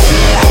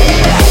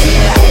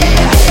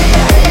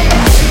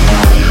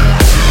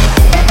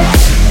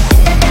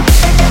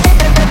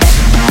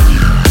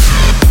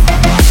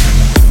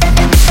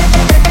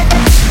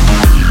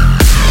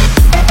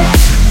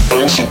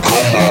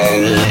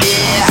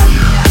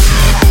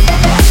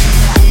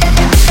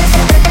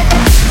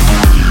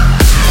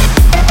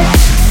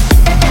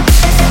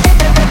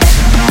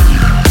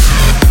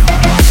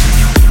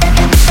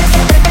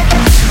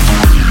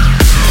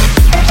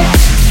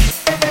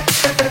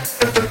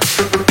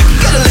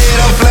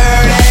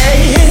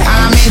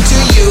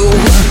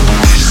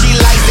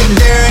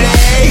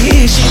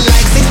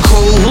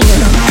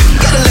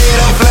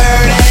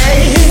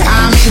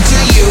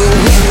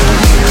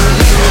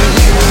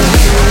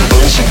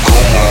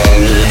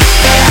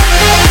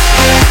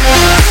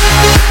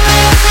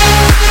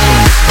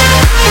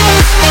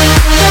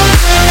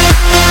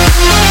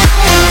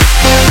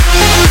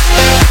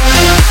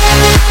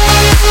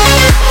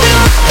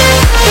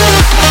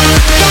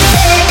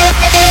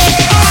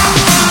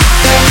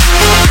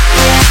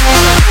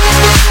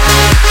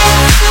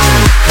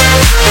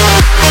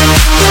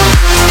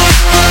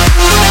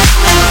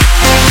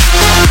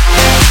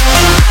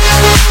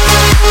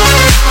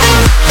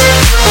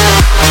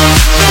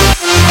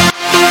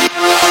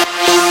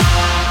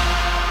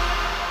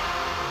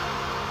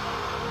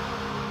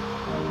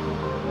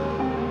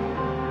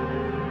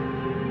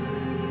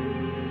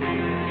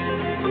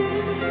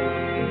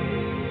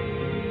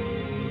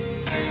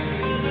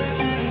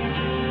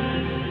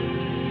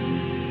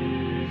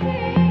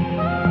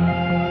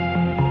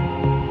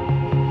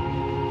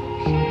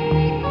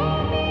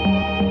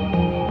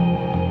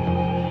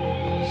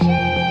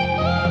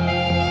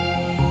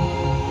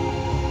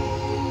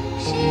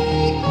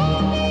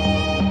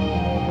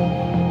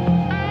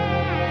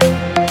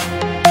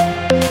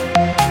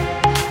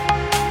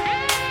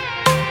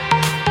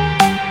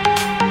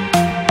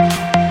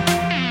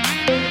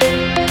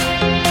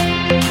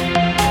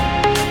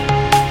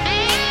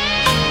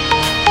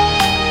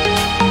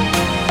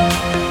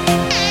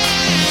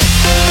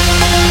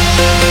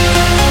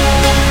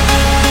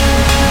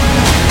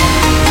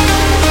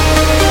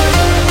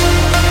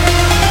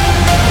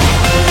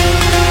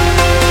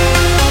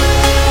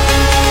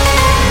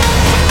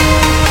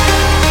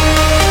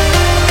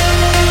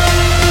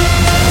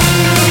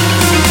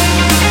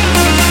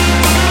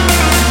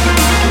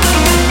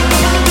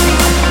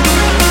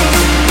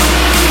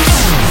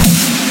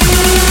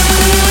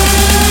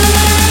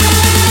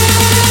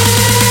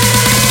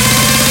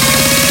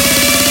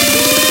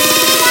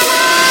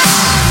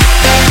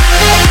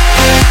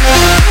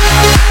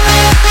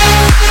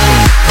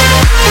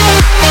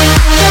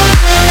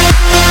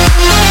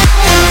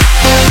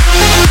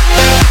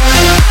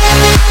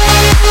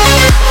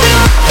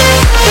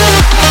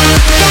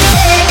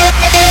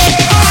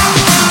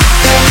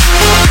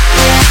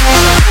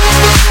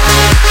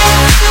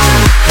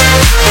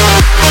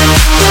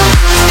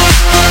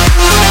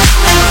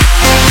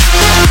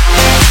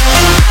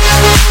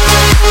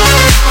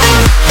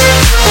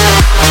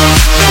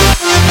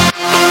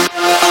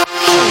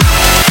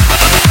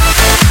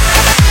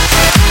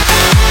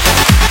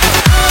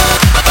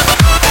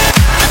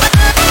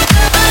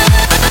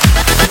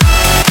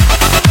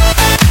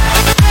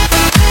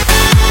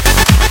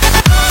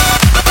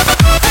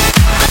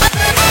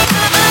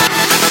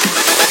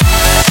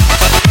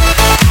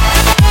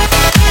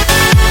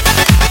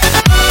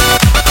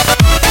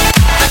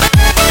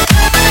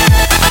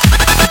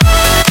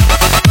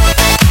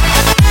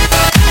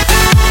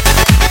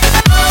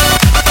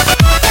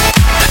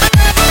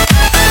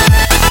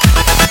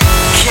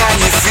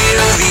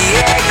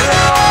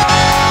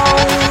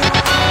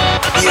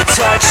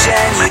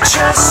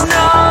 just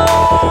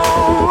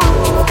know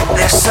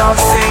there's some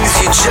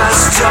things you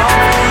just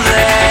don't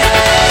let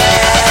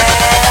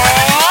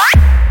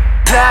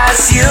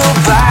pass you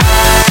by.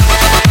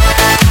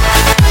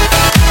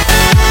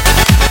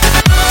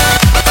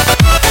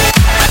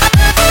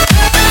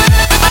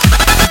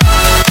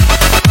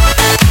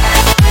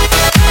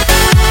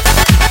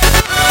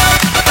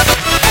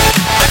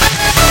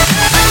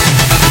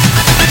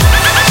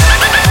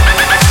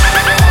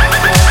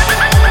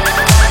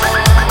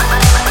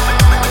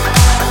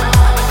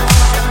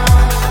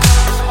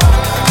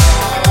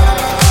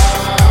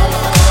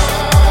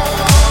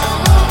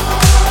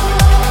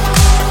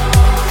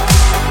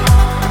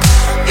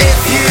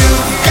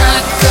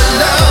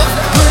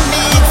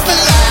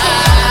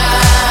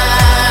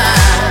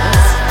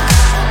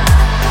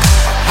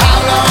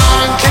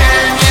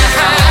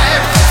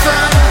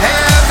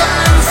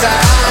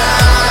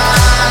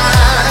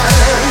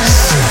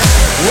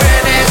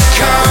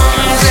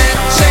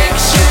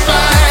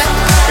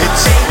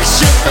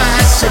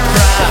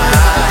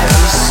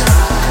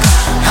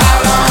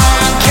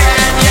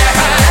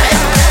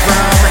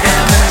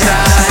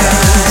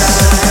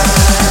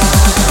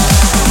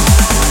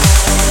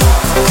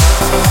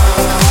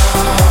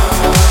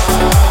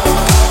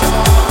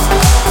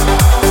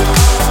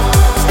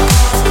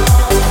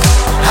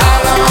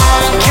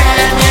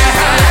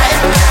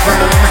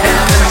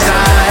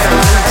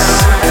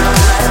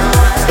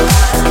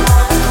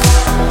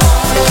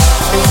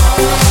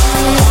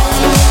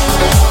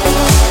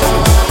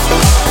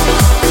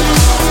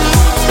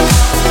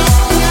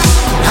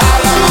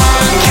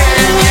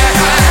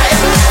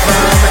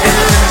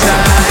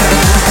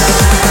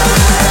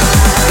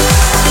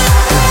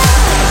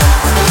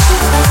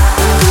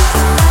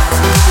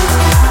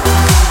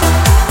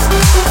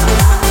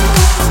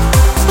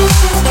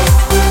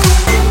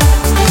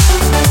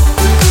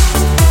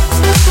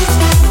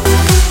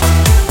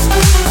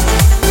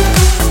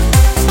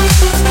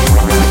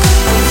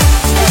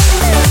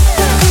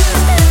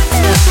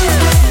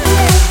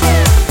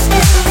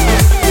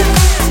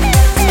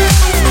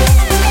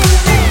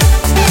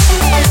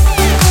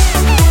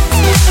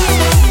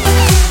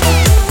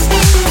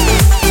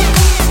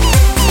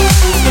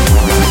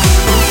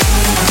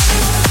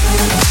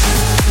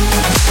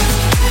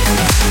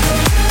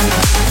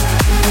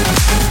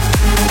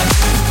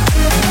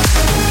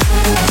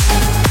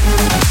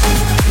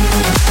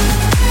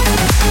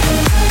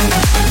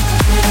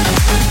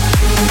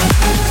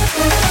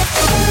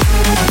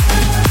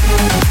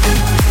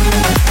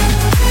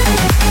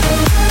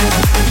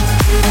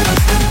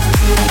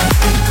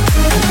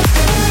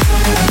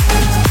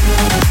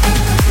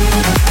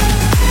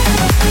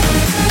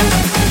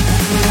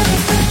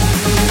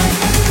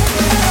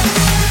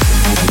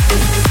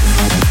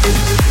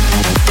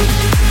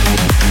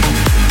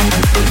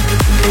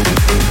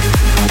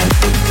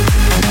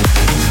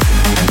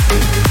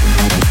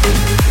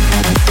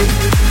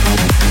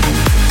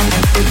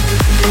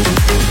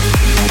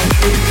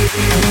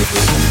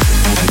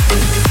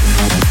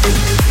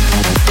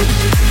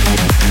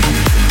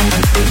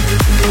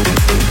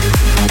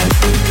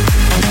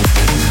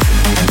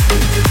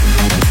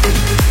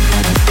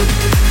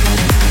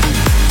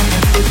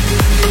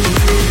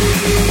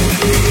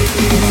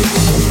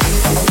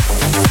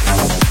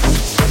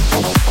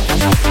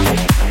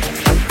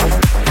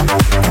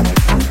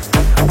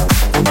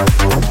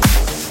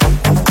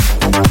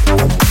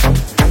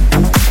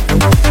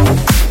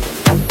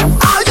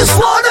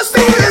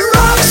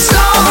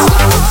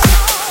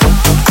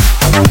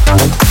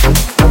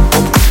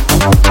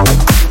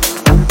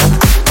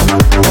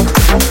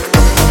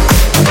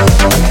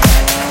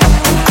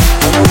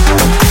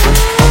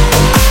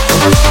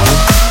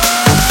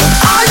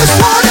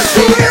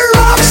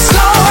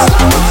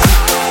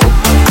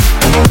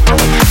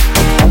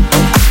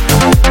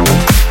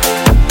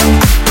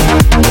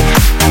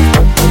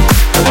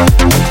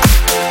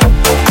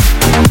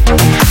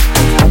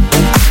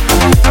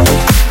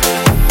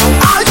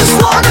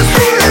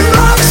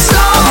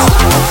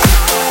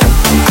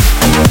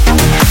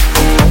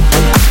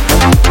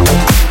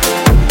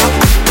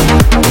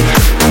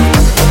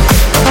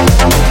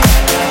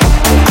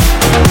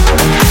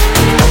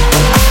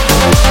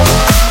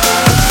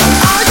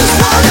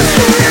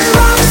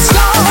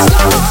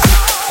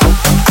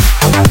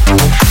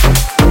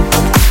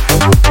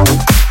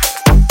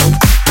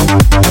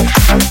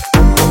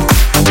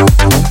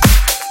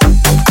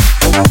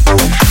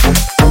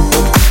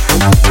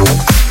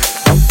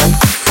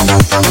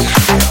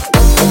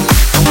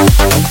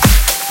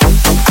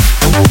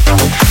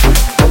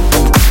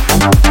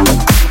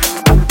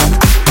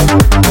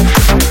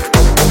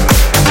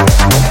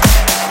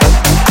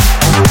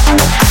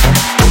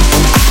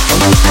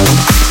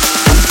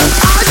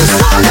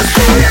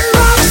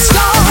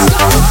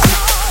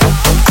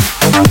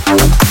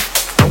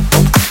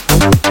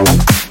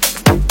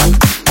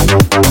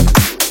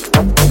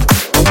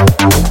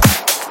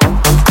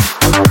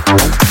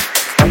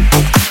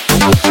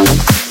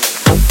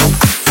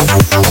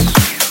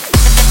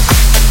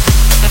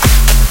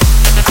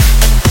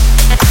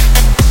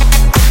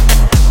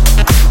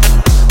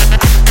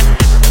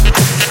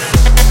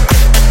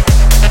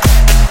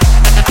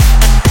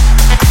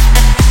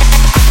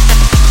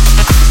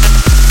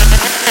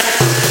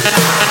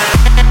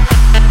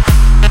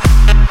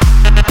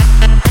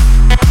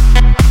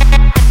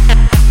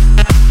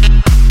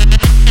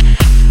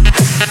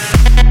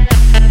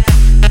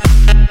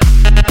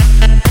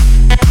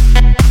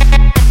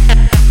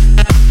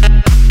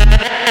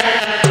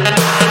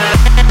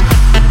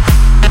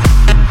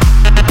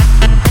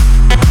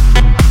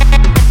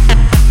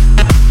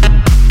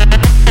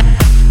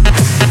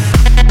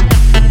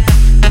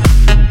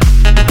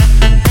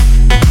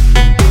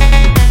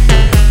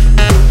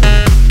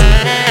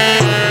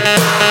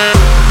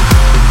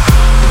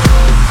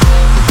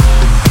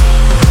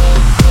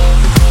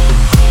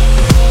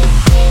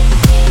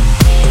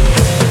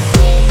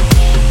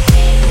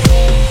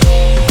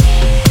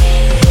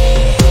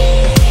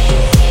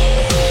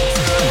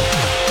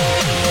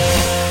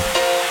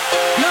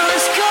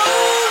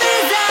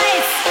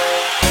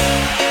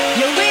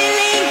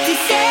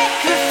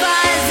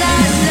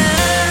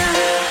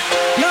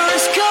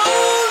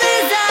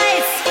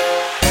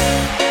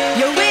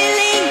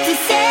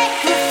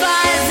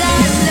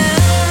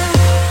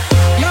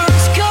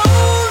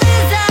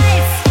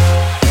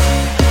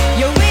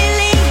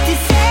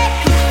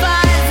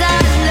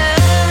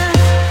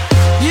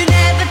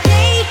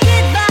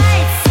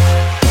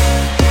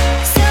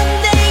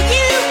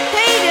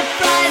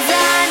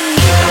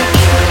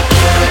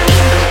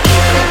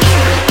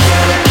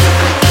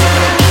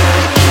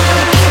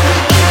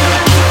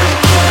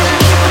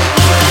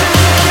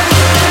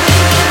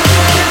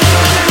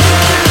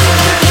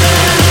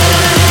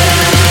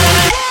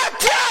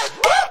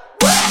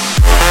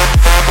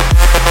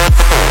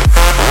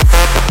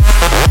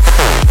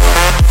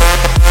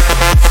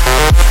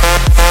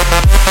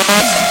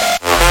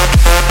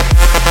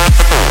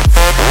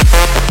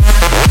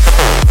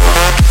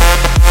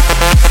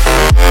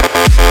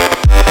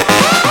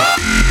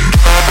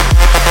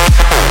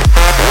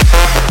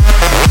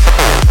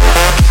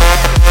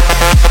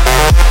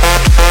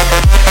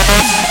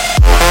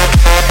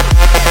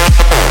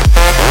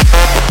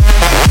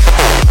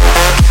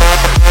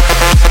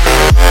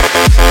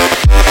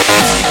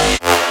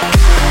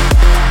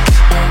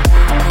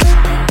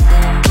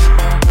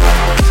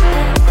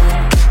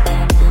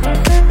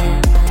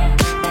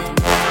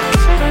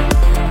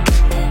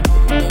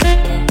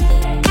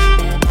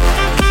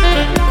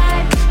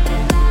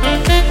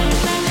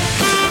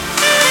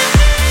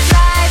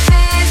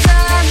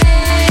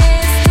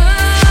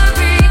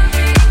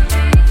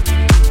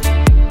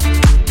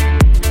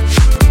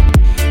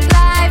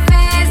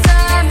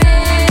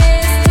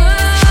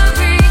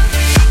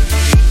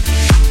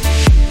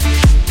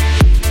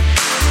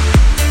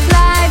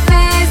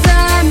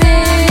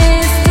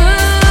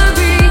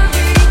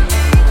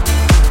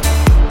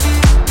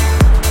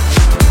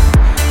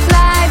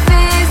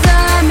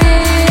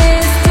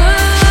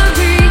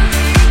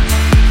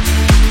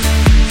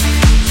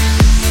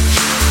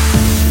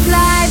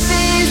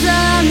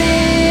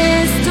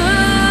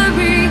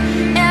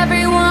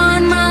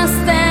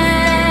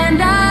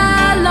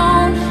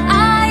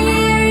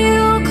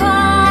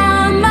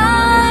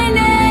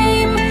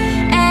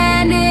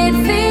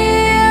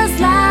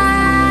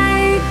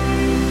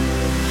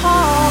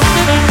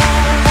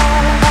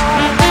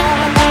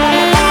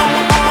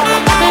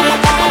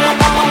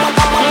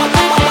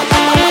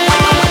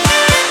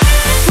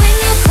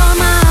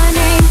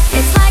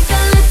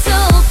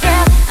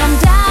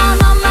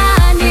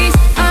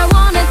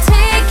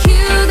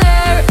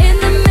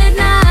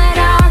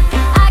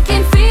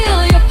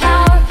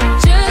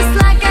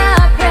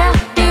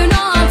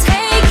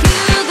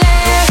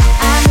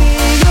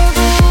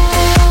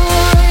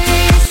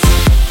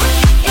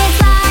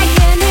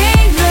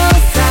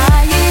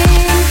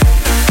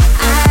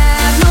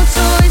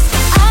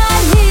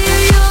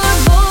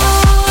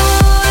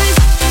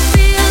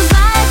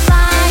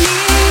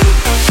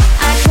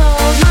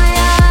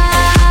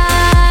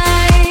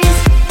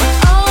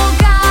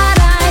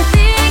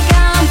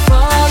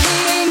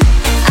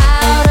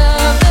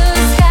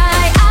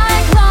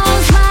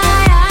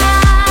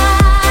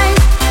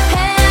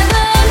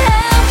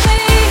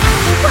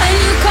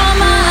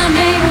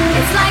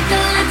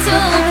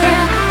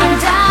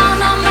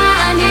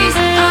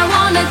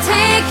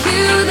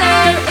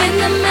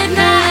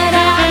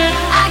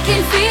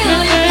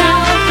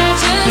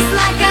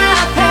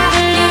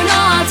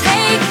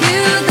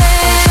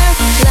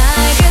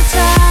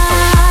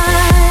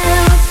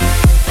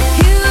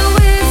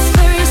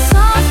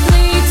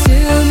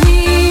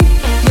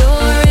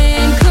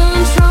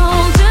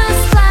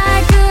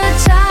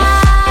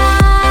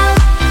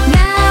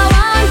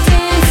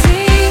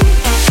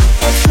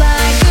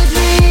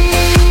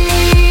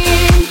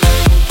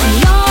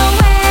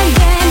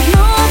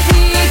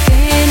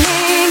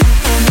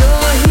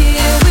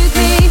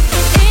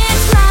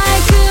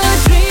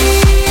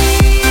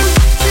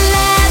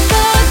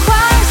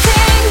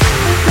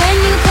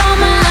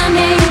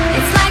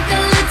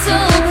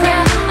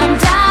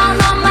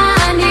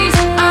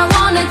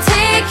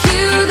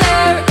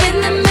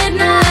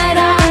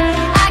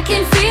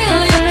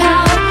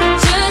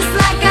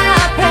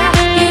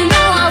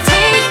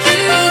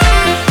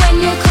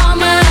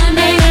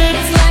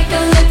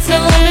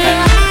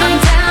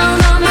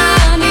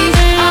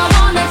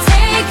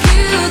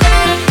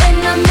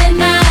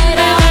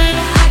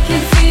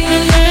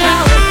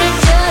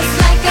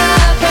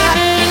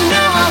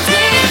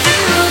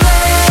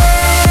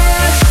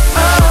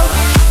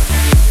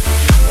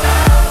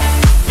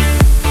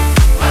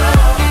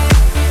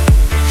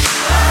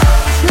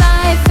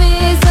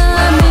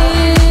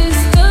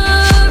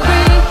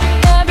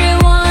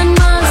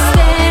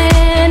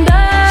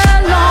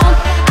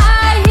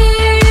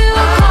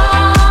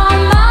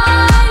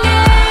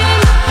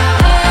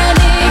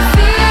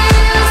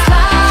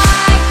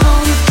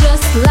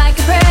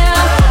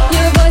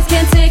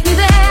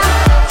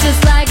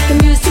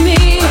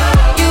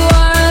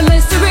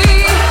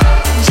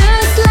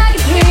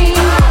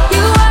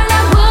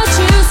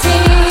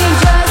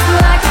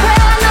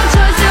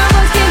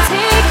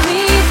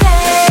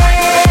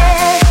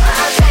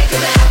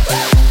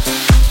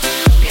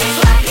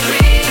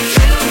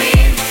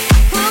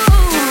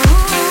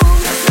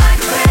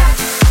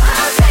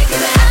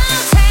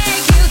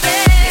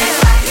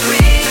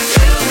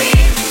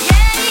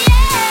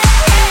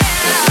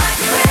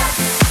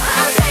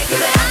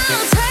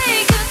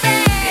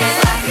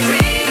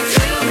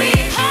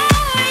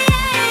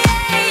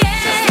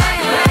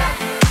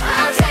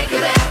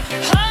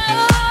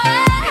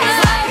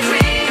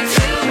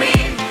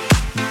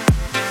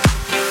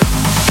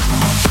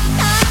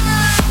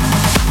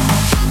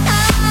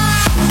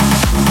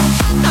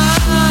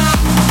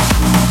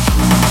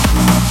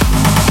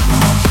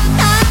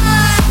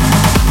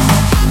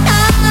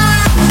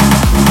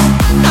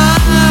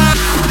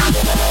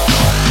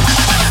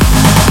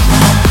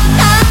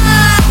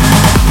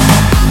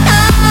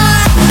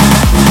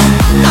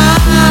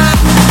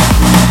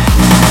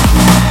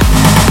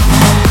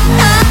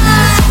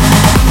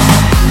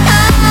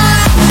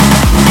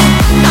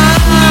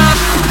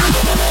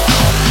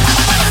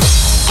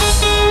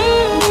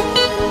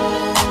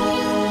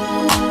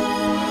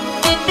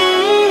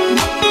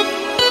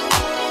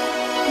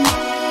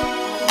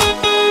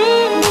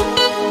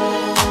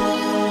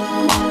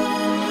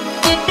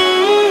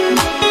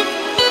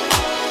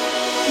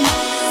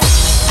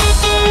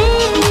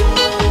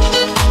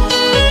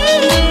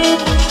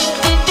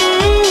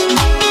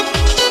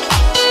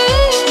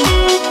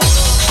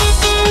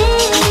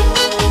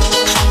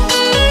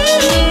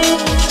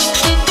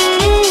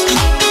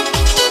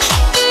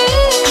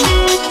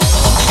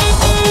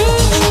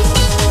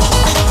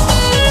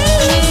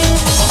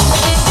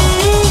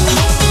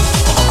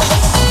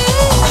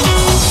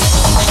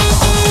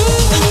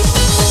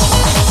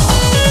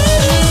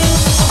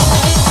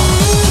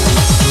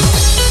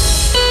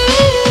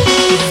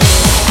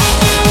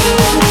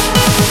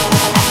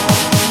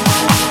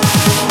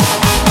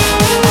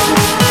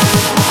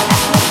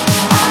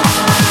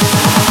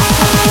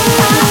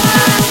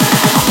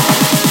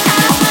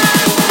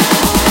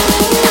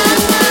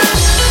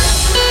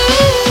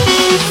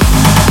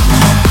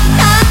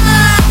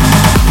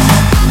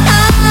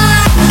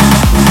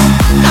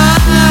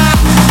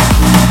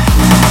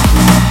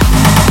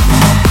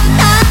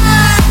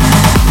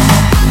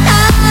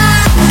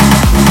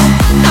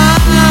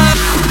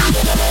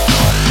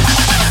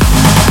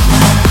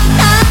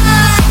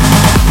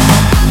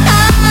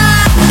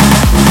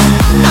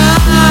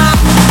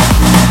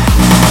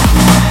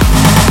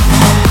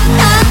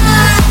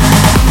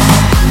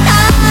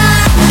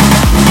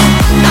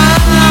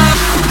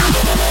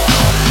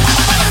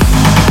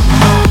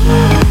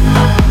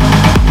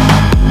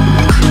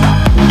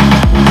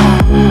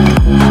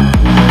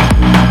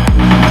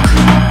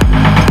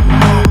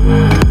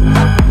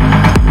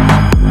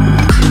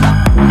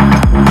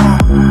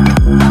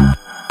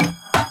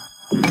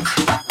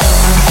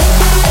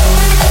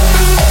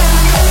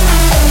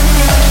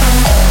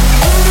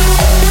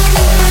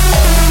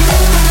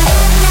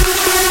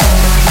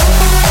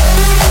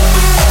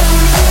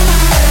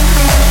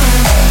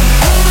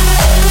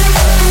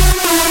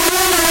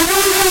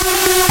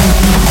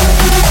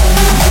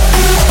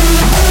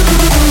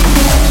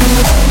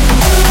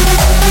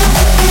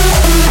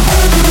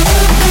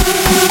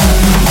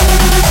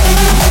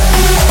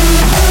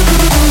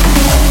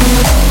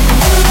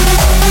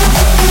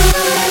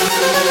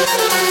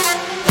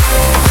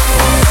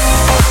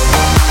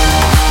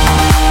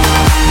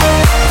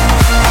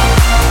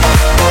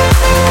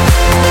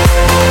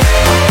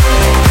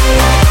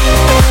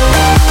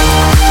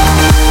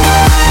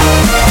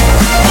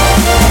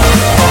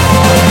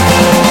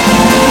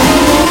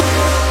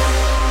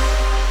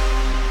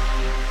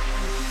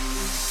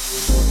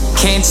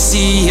 didn't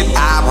see it,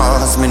 I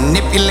was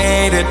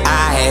manipulated.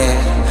 I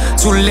had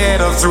to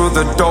let her through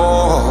the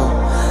door.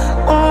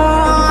 Oh,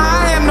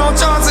 I had no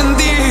choice in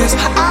this.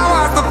 I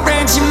was the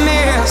friend she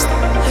missed.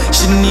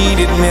 She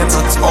needed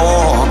mental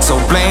talk, so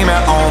blame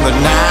it on the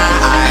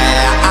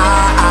night.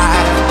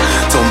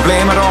 Don't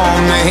blame it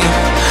on me.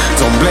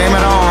 Don't blame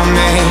it on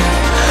me.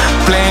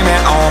 Blame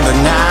it on the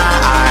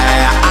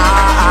night.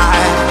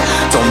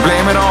 Don't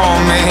blame it on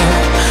me.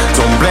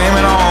 Don't blame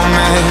it on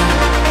me.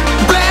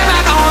 Blame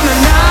it on the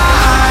night.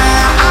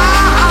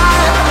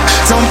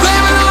 Don't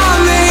blame it on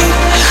me.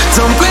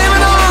 Don't blame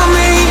it on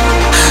me.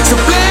 So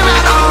blame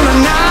it on the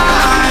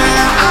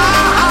night.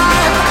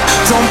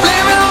 Don't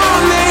blame it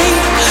on me.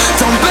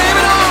 Don't blame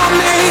it on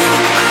me.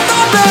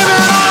 Don't blame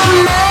it on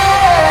me.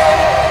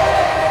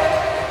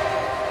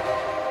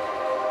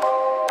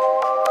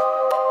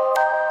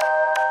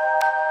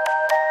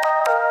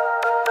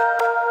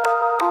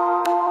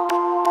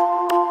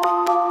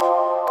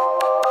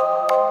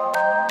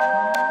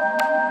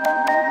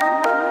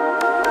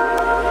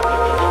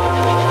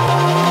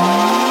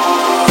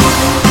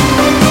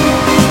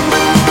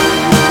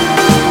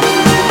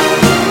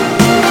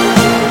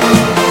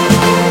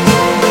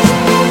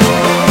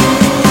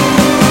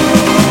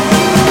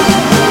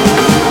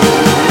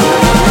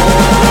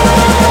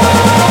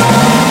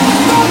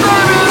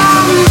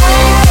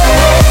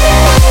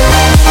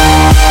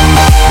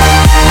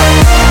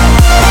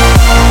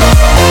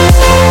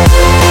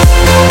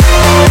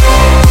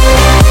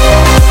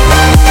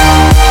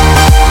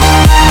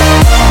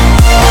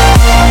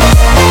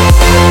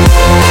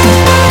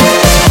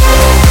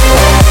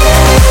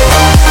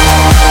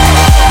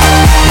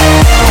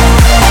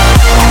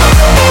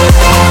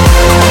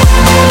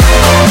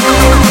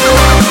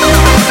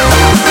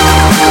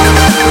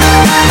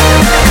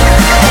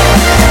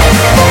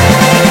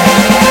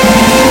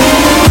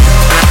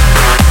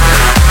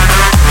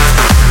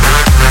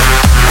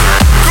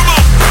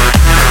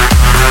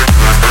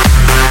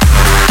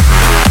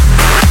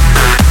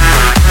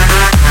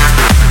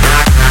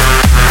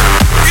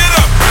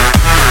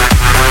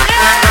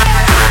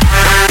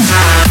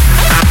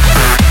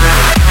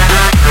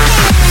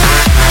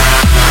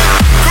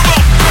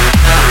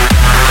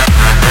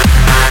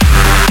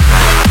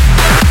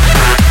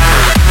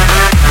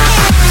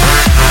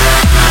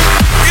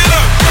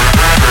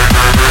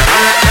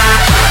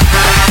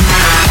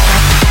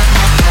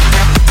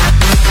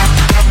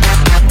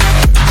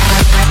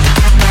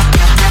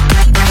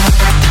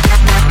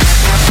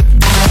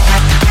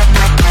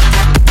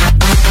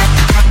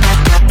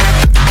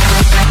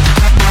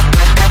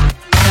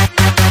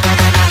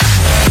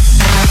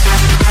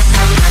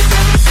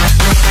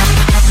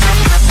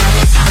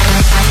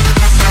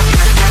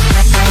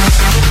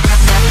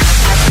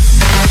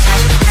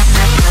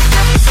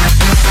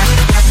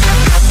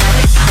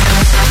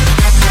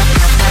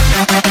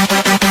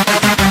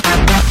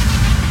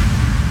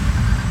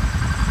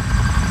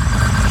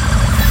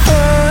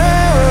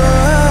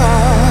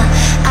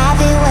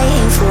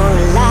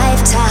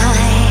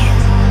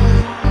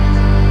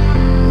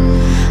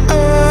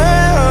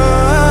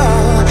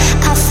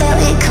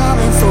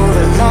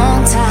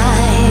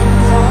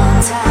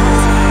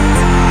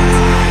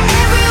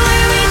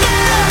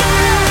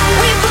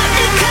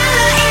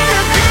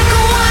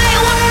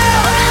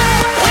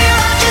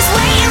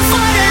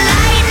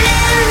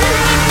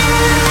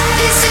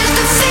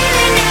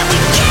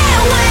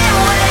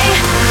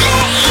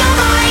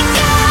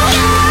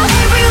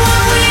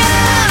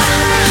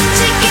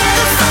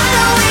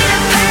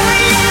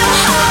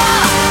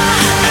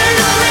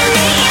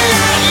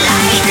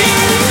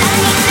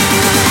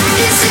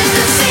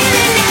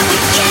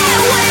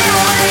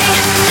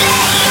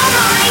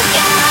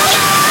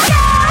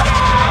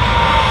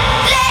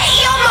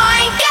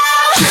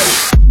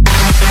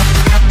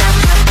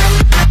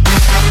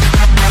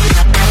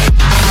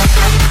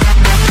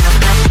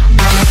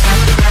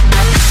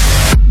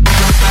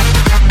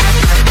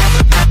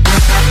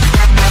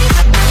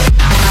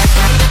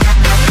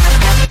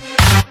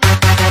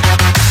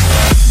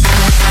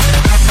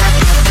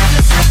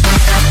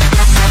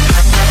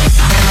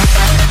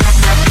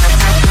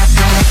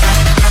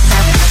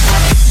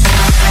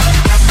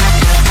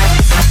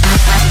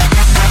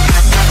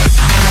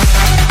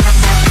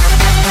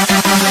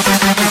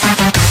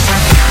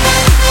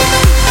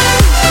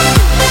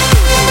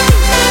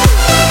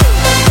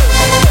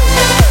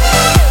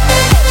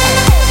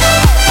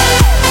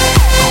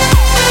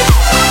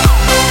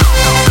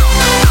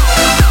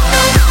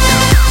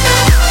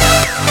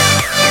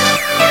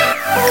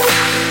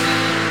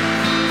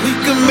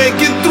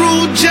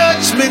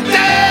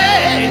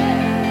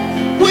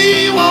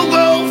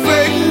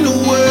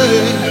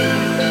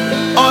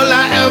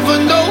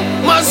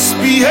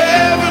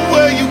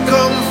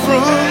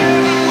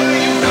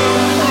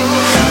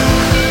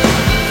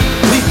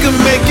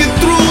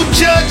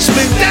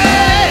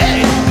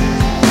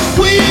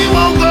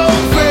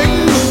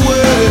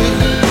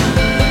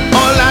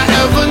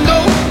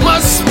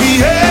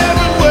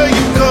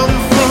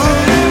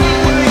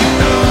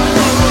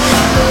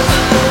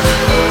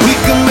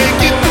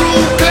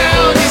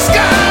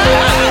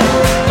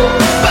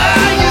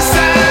 By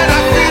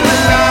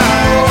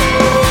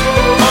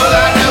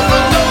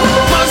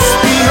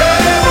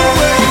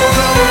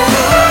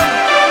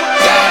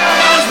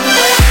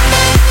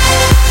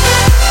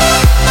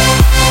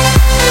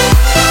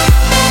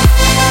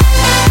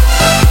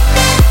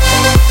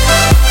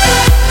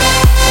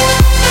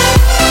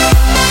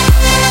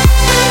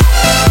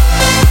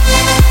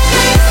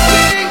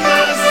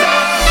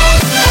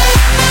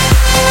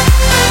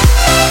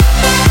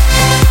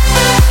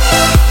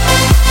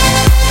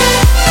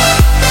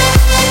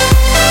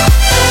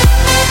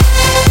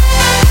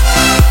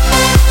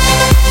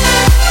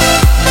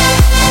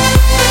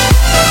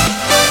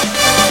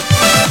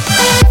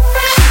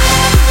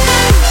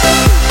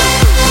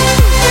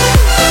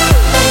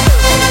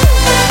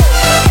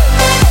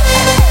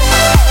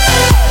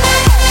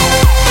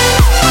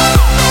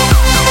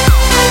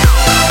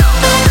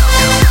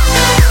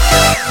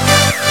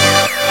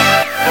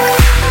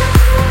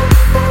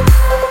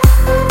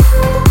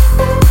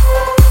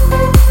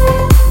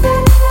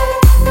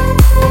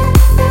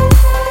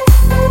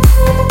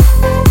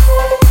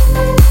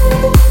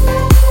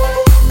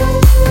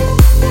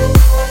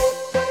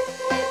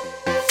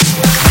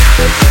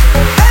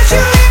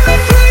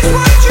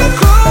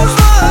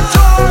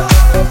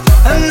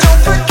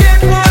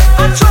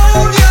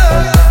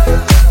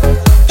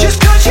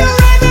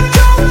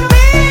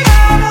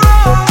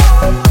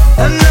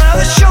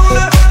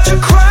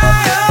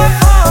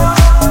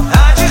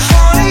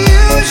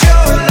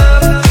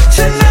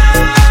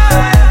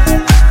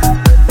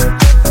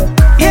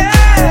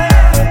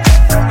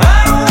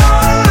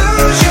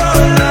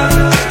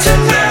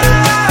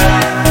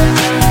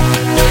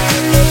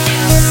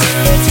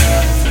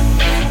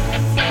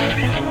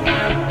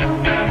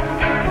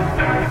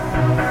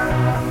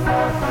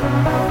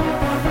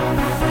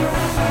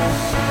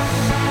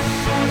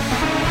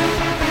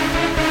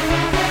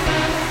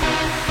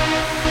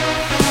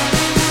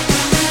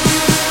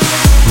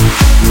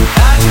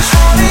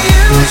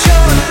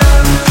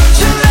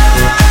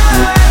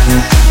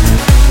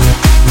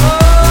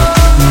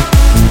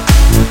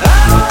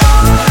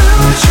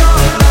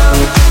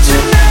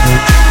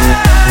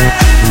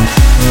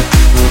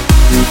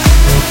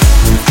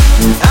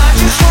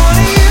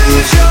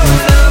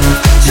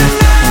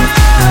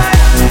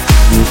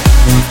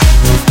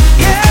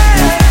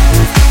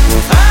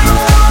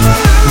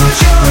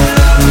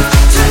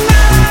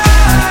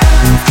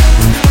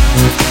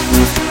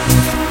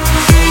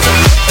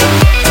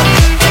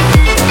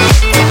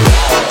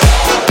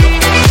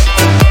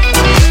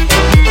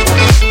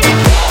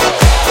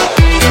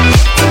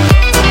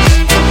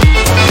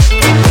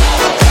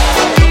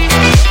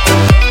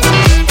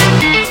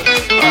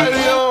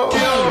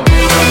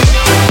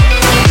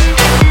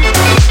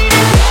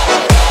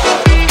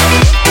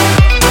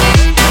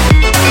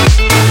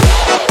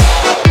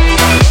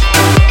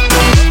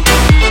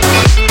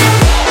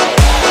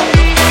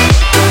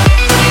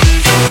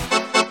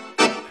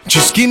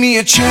Just give me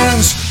a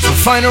chance to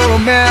find a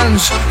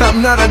romance.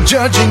 I'm not a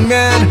judging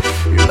man.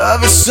 Your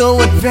love is so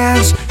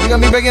advanced. You got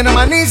me begging on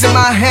my knees and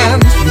my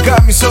hands. You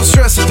got me so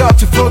stressed, I start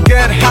to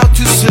forget how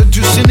to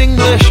seduce in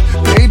English.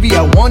 Baby,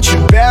 I want you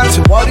bad,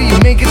 so why do you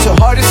make it so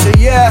hard to say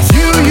yes?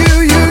 You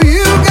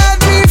got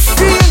me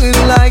feeling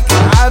like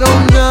I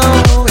don't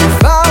know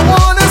if I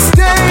wanna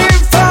stay,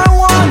 if I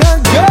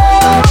wanna go.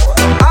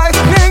 I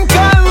think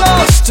I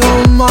lost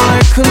all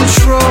my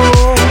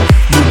control.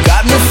 You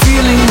got me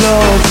feeling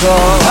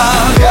loco.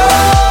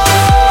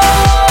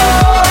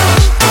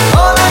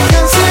 All I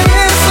can sing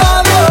is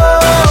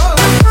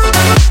adios.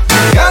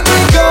 You got me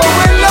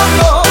going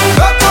loco,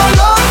 loco,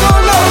 loco,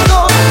 loco,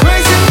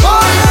 crazy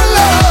for your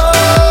love.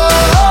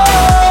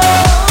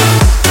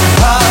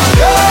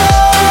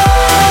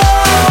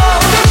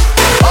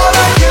 All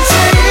I can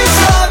sing is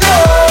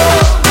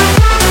adios.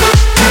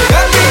 You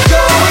got me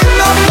going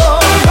loco,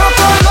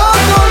 loco,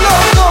 loco,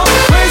 loco,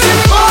 crazy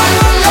for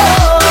your love.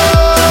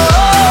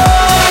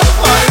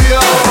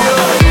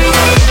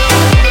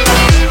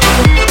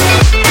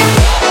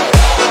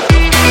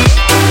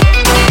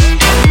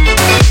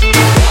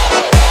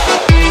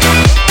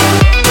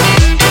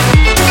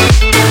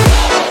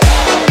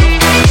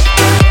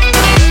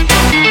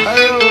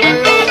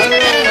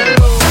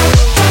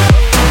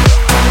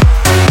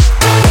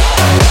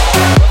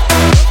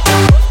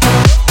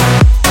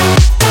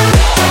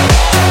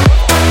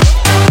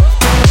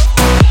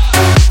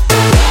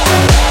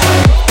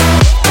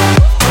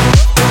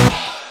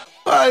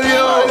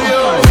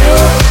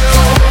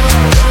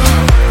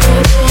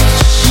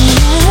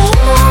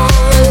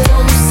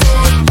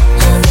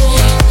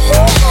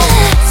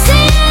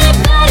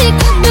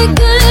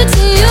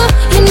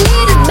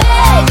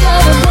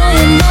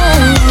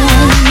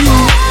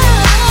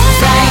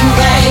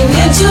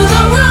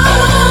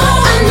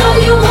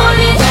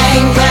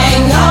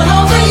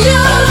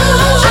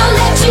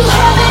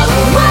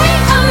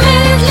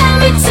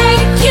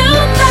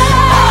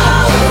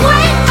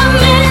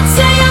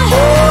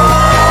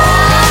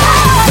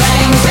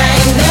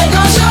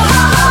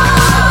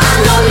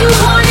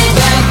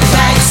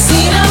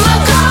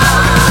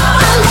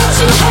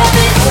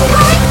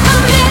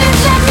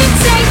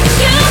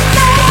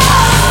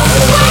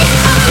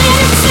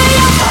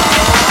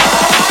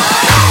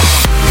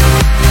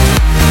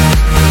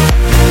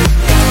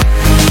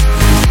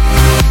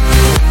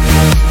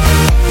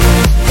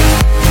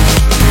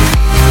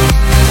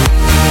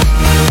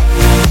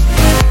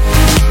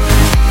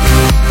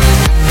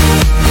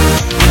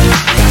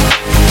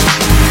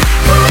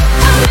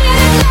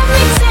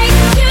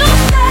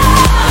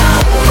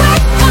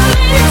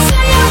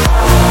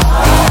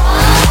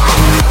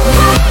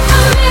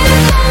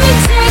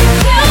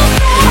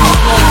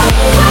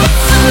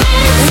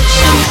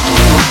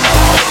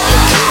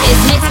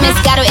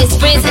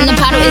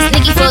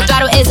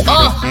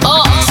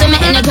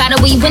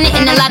 We winning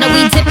in the lotto,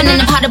 we dipping in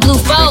the pot of blue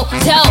photo.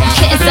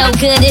 Getting so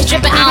good, it's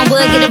dripping on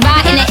wood. Get a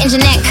ride in the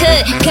engine that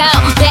could go.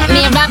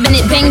 Batman robbing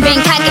it, bang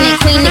bang cocking it.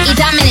 Queen Nicki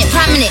dominant,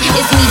 prominent.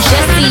 It's me,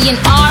 Jesse and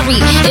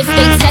Ari. If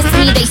they test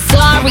me, they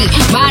sorry.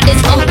 Ride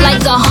this up like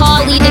a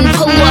Harley, then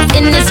pull up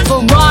in this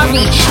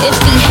Ferrari. If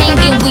he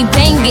hanging, we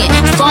banging.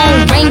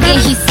 Phone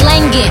ringing, he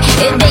slanging.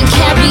 It ain't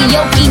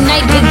karaoke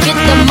night, but get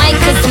the mic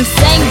 'cause I'm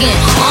singing.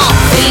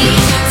 B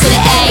to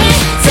the A,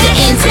 to the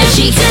N to the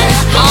G.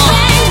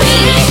 B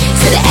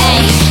to the A,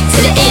 to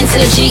the N to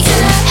the G.